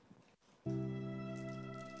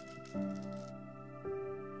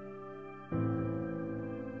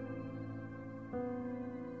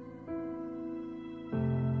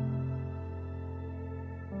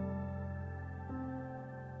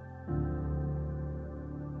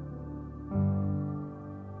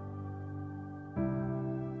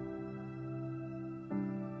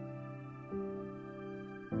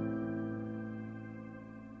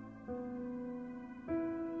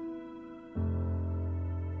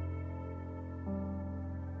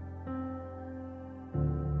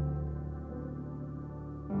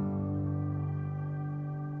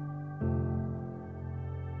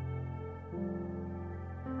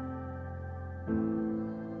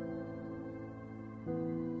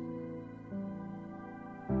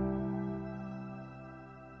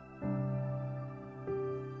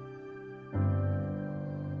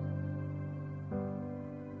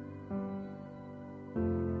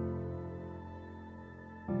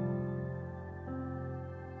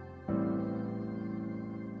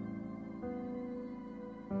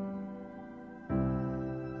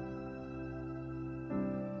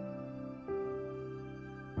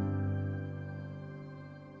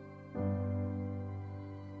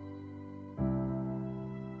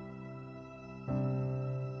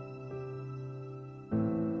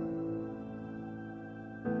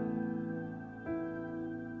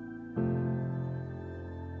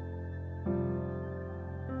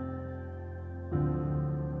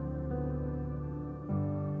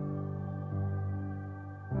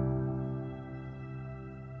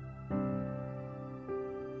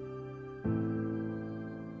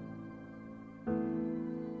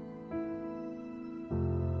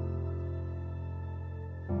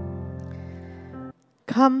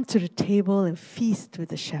 Come to the table and feast with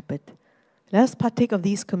the shepherd. Let us partake of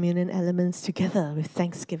these communion elements together with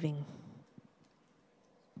thanksgiving.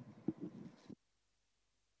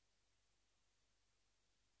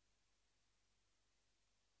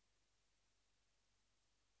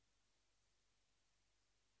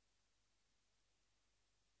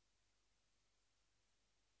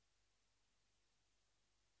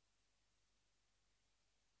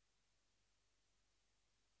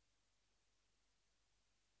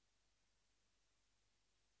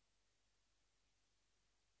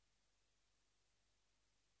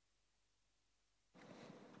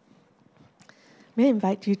 May I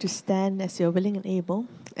invite you to stand as you're willing and able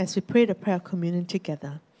as we pray the prayer of communion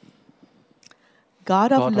together.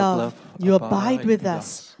 God of love, you abide with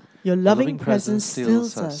us. Your loving presence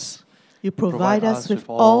fills us. You provide us with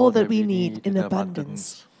all that we need in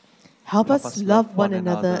abundance. Help us love one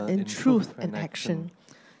another in truth and action.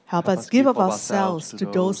 Help us give of ourselves to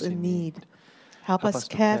those in need. Help us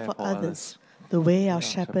care for others the way our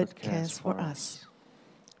shepherd cares for us.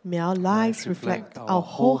 May our lives reflect our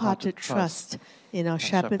wholehearted trust in our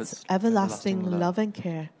shepherd's everlasting love and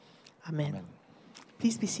care. Amen.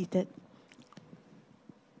 Please be seated.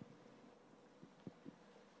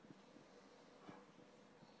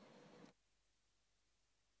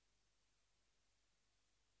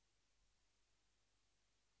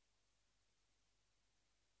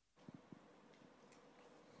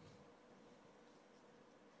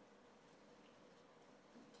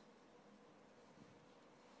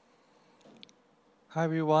 Hi,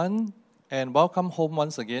 everyone, and welcome home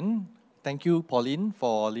once again. Thank you, Pauline,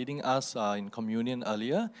 for leading us in communion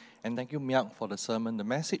earlier, and thank you, Miak, for the sermon, the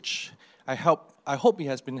message. I hope it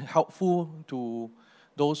has been helpful to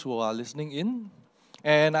those who are listening in.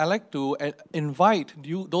 And I'd like to invite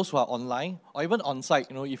you, those who are online or even on site,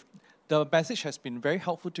 if the message has been very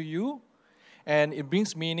helpful to you, and it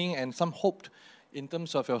brings meaning and some hope in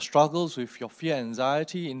terms of your struggles with your fear and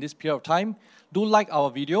anxiety in this period of time, do like our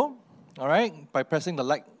video. All right, by pressing the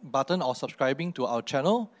like button or subscribing to our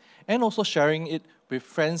channel, and also sharing it with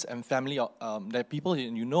friends and family, that people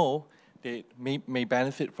you know they may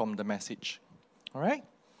benefit from the message. All right,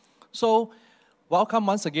 so welcome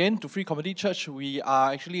once again to Free Community Church. We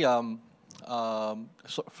are actually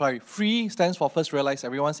free stands for first realize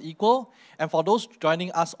everyone's equal, and for those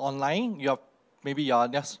joining us online, you are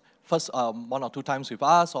just first 1 or 2 times with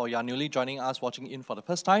us, or you are newly joining us, watching in for the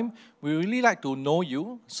first time. We really like to know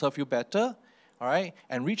you, serve you better, all right,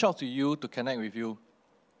 and reach out to you to connect with you.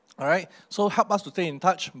 All right, so help us to stay in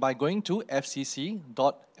touch by going to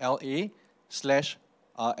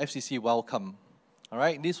fcc.la/FCC welcome. All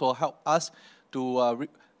right, this will help us to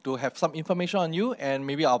have some information on you, and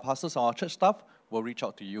maybe our pastors or our church staff will reach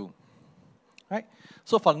out to you. All right,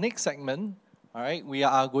 so for the next segment, all right, we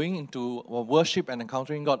are going into worship and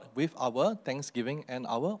encountering God with our thanksgiving and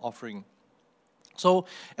our offering. So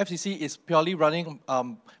FCC is purely running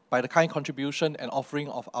by the kind contribution and offering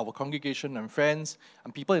of our congregation and friends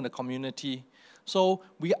and people in the community. So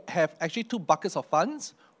we have actually 2 buckets of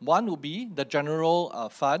funds. One will be the general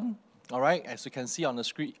fund, all right, as you can see on the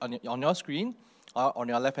screen, on your screen, on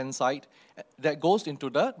your left-hand side, that goes into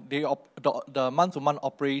the month-to-month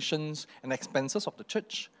operations and expenses of the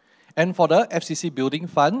church. And for the FCC Building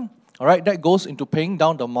Fund, all right, that goes into paying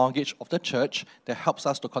down the mortgage of the church that helps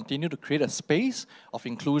us to continue to create a space of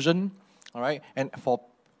inclusion, all right, and for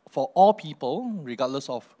all people, regardless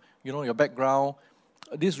of your background,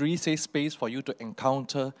 this really safe space for you to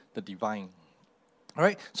encounter the divine. All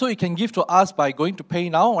right, so you can give to us by going to Pay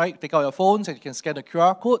Now, right? Take out your phones and you can scan the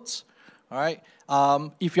QR codes. All right.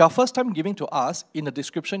 If you are first time giving to us, in the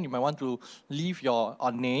description you might want to leave your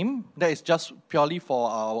name. That is just purely for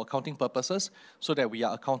our accounting purposes, so that we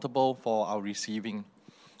are accountable for our receiving.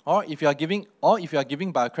 Or if you are giving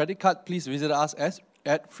by a credit card, please visit us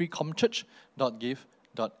at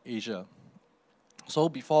freecomchurch.give.asia. So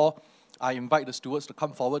before I invite the stewards to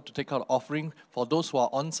come forward to take out the offering, for those who are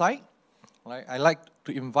on site, right, I'd like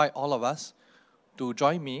to invite all of us to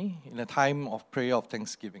join me in a time of prayer of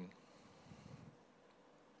thanksgiving.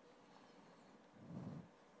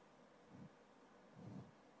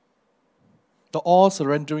 The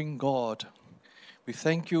all-surrendering God, we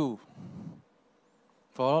thank you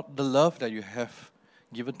for the love that you have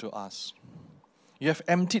given to us. You have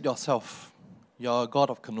emptied yourself. You are a God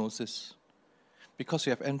of kenosis. Because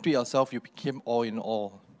you have emptied yourself, you became all in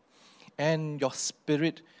all. And your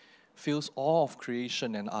spirit fills all of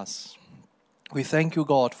creation and us. We thank you,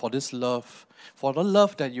 God, for this love, for the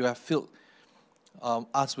love that you have filled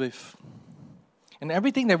us with. And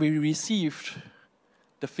everything that we received,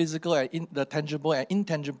 the physical and the tangible and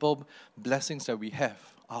intangible blessings that we have,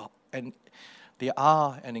 and they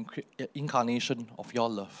are an incarnation of your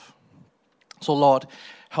love. So Lord,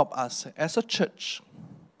 help us as a church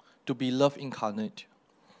to be love incarnate,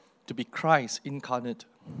 to be Christ incarnate,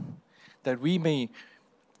 that we may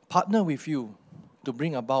partner with you to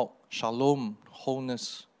bring about shalom,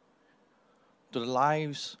 wholeness to the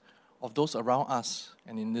lives of those around us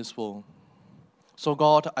and in this world. So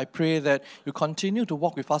God, I pray that you continue to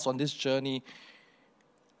walk with us on this journey,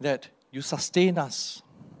 that you sustain us,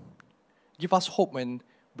 give us hope when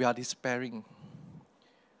we are despairing.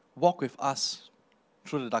 Walk with us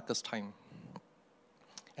through the darkest time,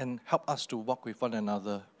 and help us to walk with one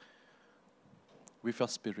another with your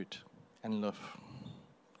spirit and love.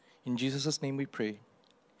 In Jesus' name we pray.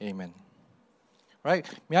 Amen. Right?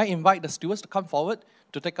 May I invite the stewards to come forward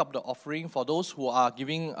to take up the offering. For those who are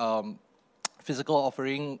giving physical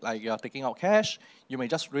offering, like you are taking out cash, you may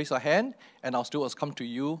just raise your hand, and our stewards come to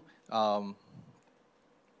you. Come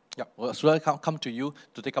to you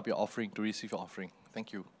to take up your offering, to receive your offering.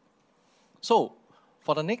 Thank you. So,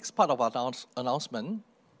 for the next part of our announcement,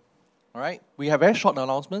 all right, we have a very short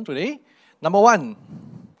announcement today. Number one,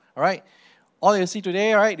 all right, all you see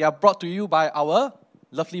today, all right, they are brought to you by our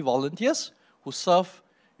lovely volunteers who serve.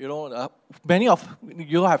 Many of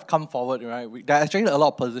you have come forward, right? There are actually a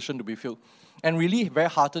lot of positions to be filled. And really very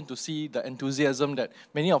heartened to see the enthusiasm that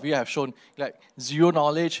many of you have shown, like zero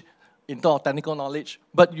knowledge in terms of technical knowledge,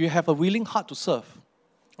 but you have a willing heart to serve,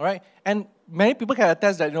 all right? And many people can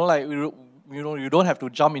attest that, you don't have to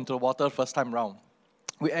jump into the water first time round.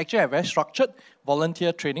 We actually have a very structured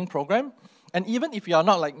volunteer training program. And even if you are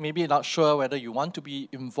maybe not sure whether you want to be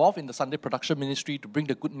involved in the Sunday production ministry to bring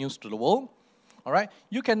the good news to the world, all right,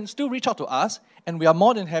 you can still reach out to us, and we are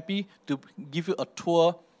more than happy to give you a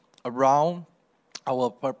tour around our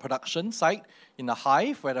production site in the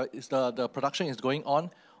Hive, where the production is going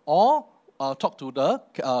on, or talk to the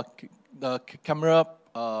camera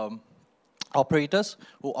operators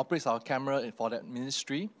who operates our camera for that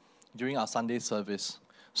ministry during our Sunday service.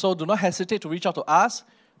 So do not hesitate to reach out to us.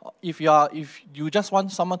 If you just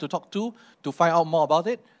want someone to talk to find out more about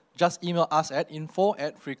it, just email us at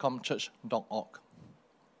info@freecomchurch.org.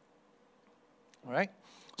 All right.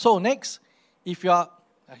 So next, if you are,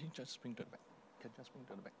 just bring to the back. Can just bring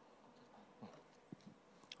to the back.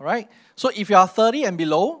 All right. So if you are 30 and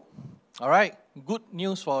below, all right, good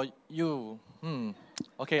news for you.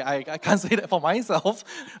 Okay, I can't say that for myself.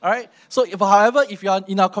 All right. So however, if you are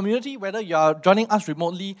in our community, whether you are joining us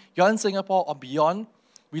remotely, you're in Singapore or beyond,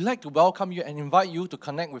 we'd like to welcome you and invite you to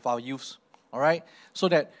connect with our youths. All right, so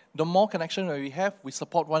that the more connection that we have, we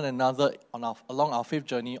support one another along our faith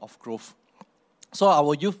journey of growth. So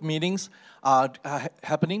our youth meetings are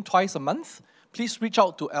happening twice a month. Please reach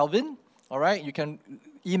out to Alvin. All right, you can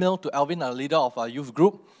email to Alvin, our leader of our youth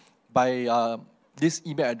group, by this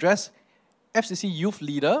email address,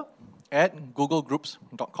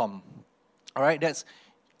 fccyouthleader@googlegroups.com. All right, that's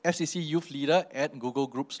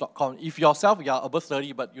fccyouthleader@googlegroups.com. If yourself, you are above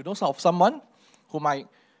 30, but you know of someone who might,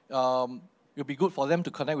 it'll be good for them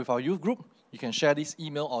to connect with our youth group, you can share this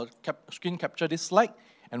email or screen capture this slide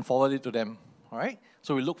and forward it to them. All right?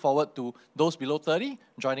 So we look forward to those below 30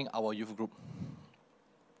 joining our youth group.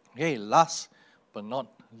 Okay, last but not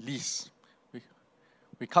least,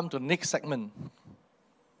 we come to the next segment.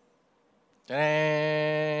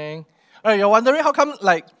 Dang. All right, you're wondering how come,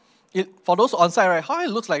 for those on site, right, how it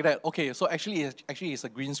looks like that? Okay, so actually it's a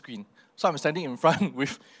green screen. So I'm standing in front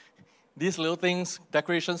with these little things,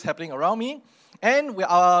 decorations happening around me. And we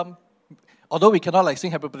are, although we cannot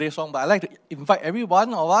sing Happy Birthday song, but I'd like to invite every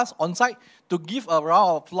one of us on site to give a round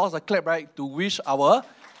of applause, a clap, right, to wish our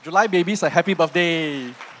July babies a happy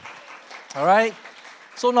birthday. All right?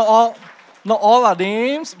 So not all are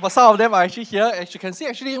names, but some of them are actually here. As you can see,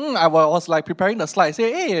 I was preparing the slide.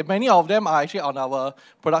 Say, hey, many of them are actually on our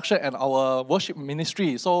production and our worship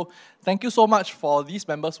ministry. So thank you so much for these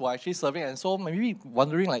members who are actually serving. And so maybe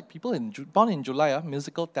wondering, people born in July,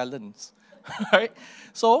 musical talents, right?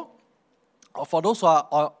 So for those who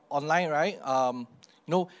are online, right,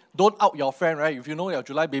 don't out your friend, right? If you know your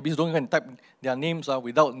July babies, don't even type their names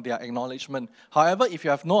without their acknowledgement. However, if you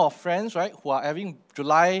have know of friends, right, who are having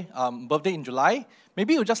July birthday in July,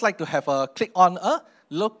 maybe you just like to have a click on a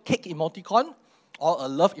little cake emoticon or a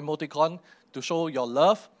love emoticon to show your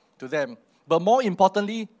love to them. But more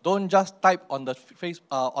importantly, don't just type on the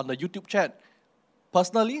on the YouTube chat.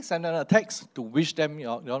 Personally, send them a text to wish them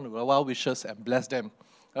your well wishes and bless them.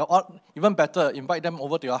 Or even better, invite them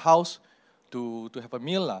over to your house to have a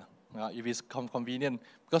meal if it's convenient,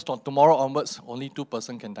 because tomorrow onwards, only 2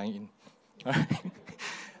 persons can dine in.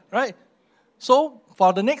 Right? So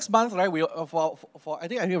for the next month, right, we for I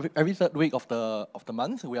think every third week of the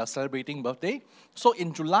month we are celebrating birthday. So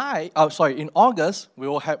in in August, we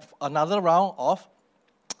will have another round of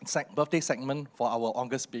birthday segment for our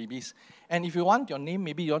August babies. And if you want your name,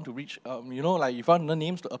 maybe you want to reach, if you want the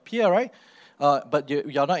names to appear, right? But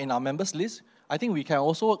you're not in our members list. I think we can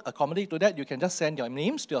also accommodate to that. You can just send your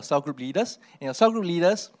names to your cell group leaders, and your cell group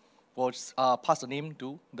leaders will pass the name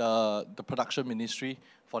to the production ministry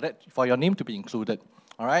for your name to be included.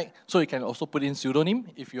 All right. So you can also put in pseudonym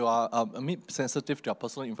if you are a bit sensitive to your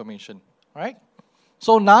personal information. All right.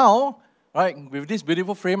 So now, right, with this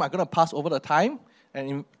beautiful frame, I'm going to pass over the time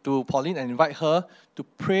to Pauline and invite her to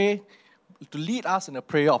pray, to lead us in a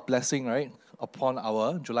prayer of blessing, right, upon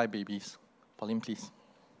our July babies. Pauline, please.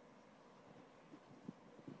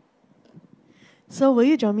 So will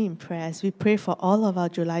you join me in prayer as we pray for all of our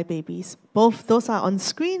July babies, both those who are on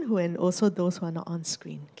screen and also those who are not on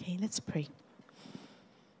screen. Okay, let's pray.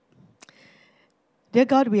 Dear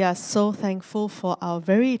God, we are so thankful for our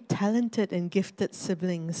very talented and gifted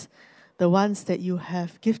siblings, the ones that you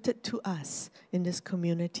have gifted to us in this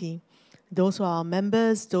community. Those who are our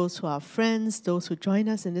members, those who are friends, those who join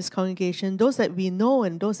us in this congregation, those that we know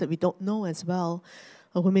and those that we don't know as well,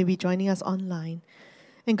 or who may be joining us online.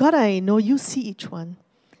 And God, I know you see each one.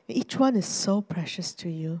 Each one is so precious to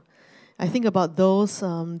you. I think about those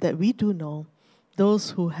that we do know,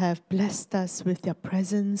 those who have blessed us with their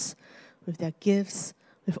presence, with their gifts,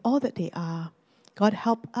 with all that they are. God,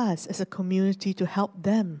 help us as a community to help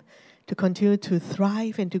them to continue to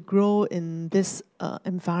thrive and to grow in this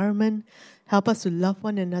environment. Help us to love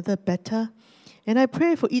one another better. And I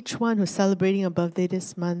pray for each one who's celebrating a birthday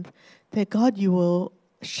this month, that God, you will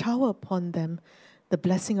shower upon them the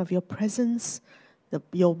blessing of your presence,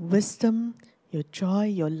 your wisdom, your joy,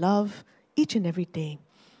 your love, each and every day.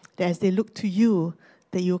 That as they look to you,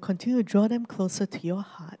 that you will continue to draw them closer to your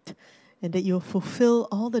heart, and that you will fulfill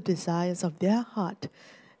all the desires of their heart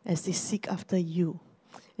as they seek after you.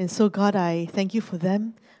 And so, God, I thank you for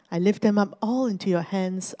them. I lift them up all into your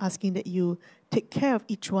hands, asking that you take care of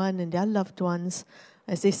each one and their loved ones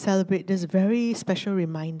as they celebrate this very special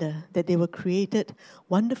reminder that they were created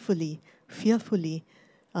wonderfully, fearfully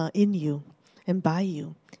in you and by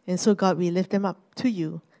you. And so, God, we lift them up to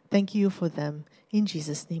you. Thank you for them. In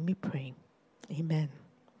Jesus' name we pray. Amen.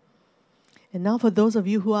 And now for those of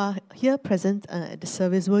you who are here present at the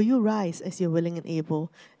service, will you rise as you're willing and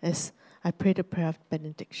able as I pray the prayer of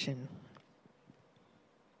benediction.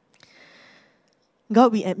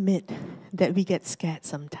 God, we admit that we get scared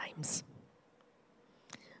sometimes.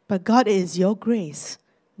 But God, it is your grace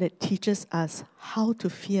that teaches us how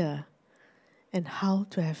to fear and how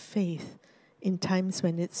to have faith in times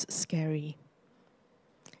when it's scary.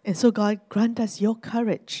 And so, God, grant us your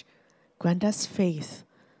courage, grant us faith,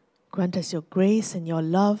 grant us your grace and your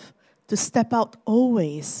love to step out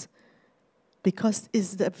always, because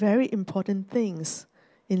it's the very important things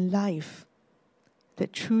in life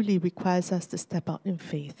that truly requires us to step out in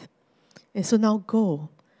faith. And so now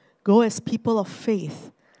go as people of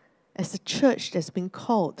faith, as the church that's been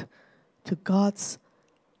called to God's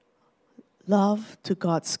love, to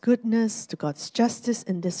God's goodness, to God's justice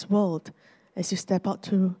in this world, as you step out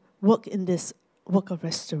to work in this work of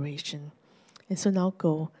restoration. And so now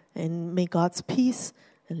go, and may God's peace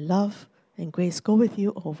and love and grace go with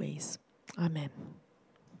you always. Amen.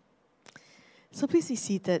 So please be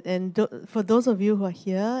seated. And for those of you who are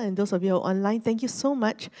here and those of you who are online, thank you so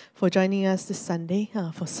much for joining us this Sunday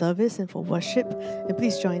for service and for worship. And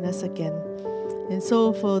please join us again. And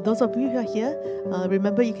so for those of you who are here,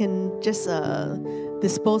 remember you can just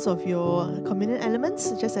dispose of your communion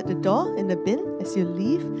elements just at the door in the bin as you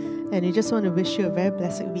leave. And we just want to wish you a very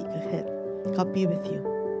blessed week ahead. God be with you.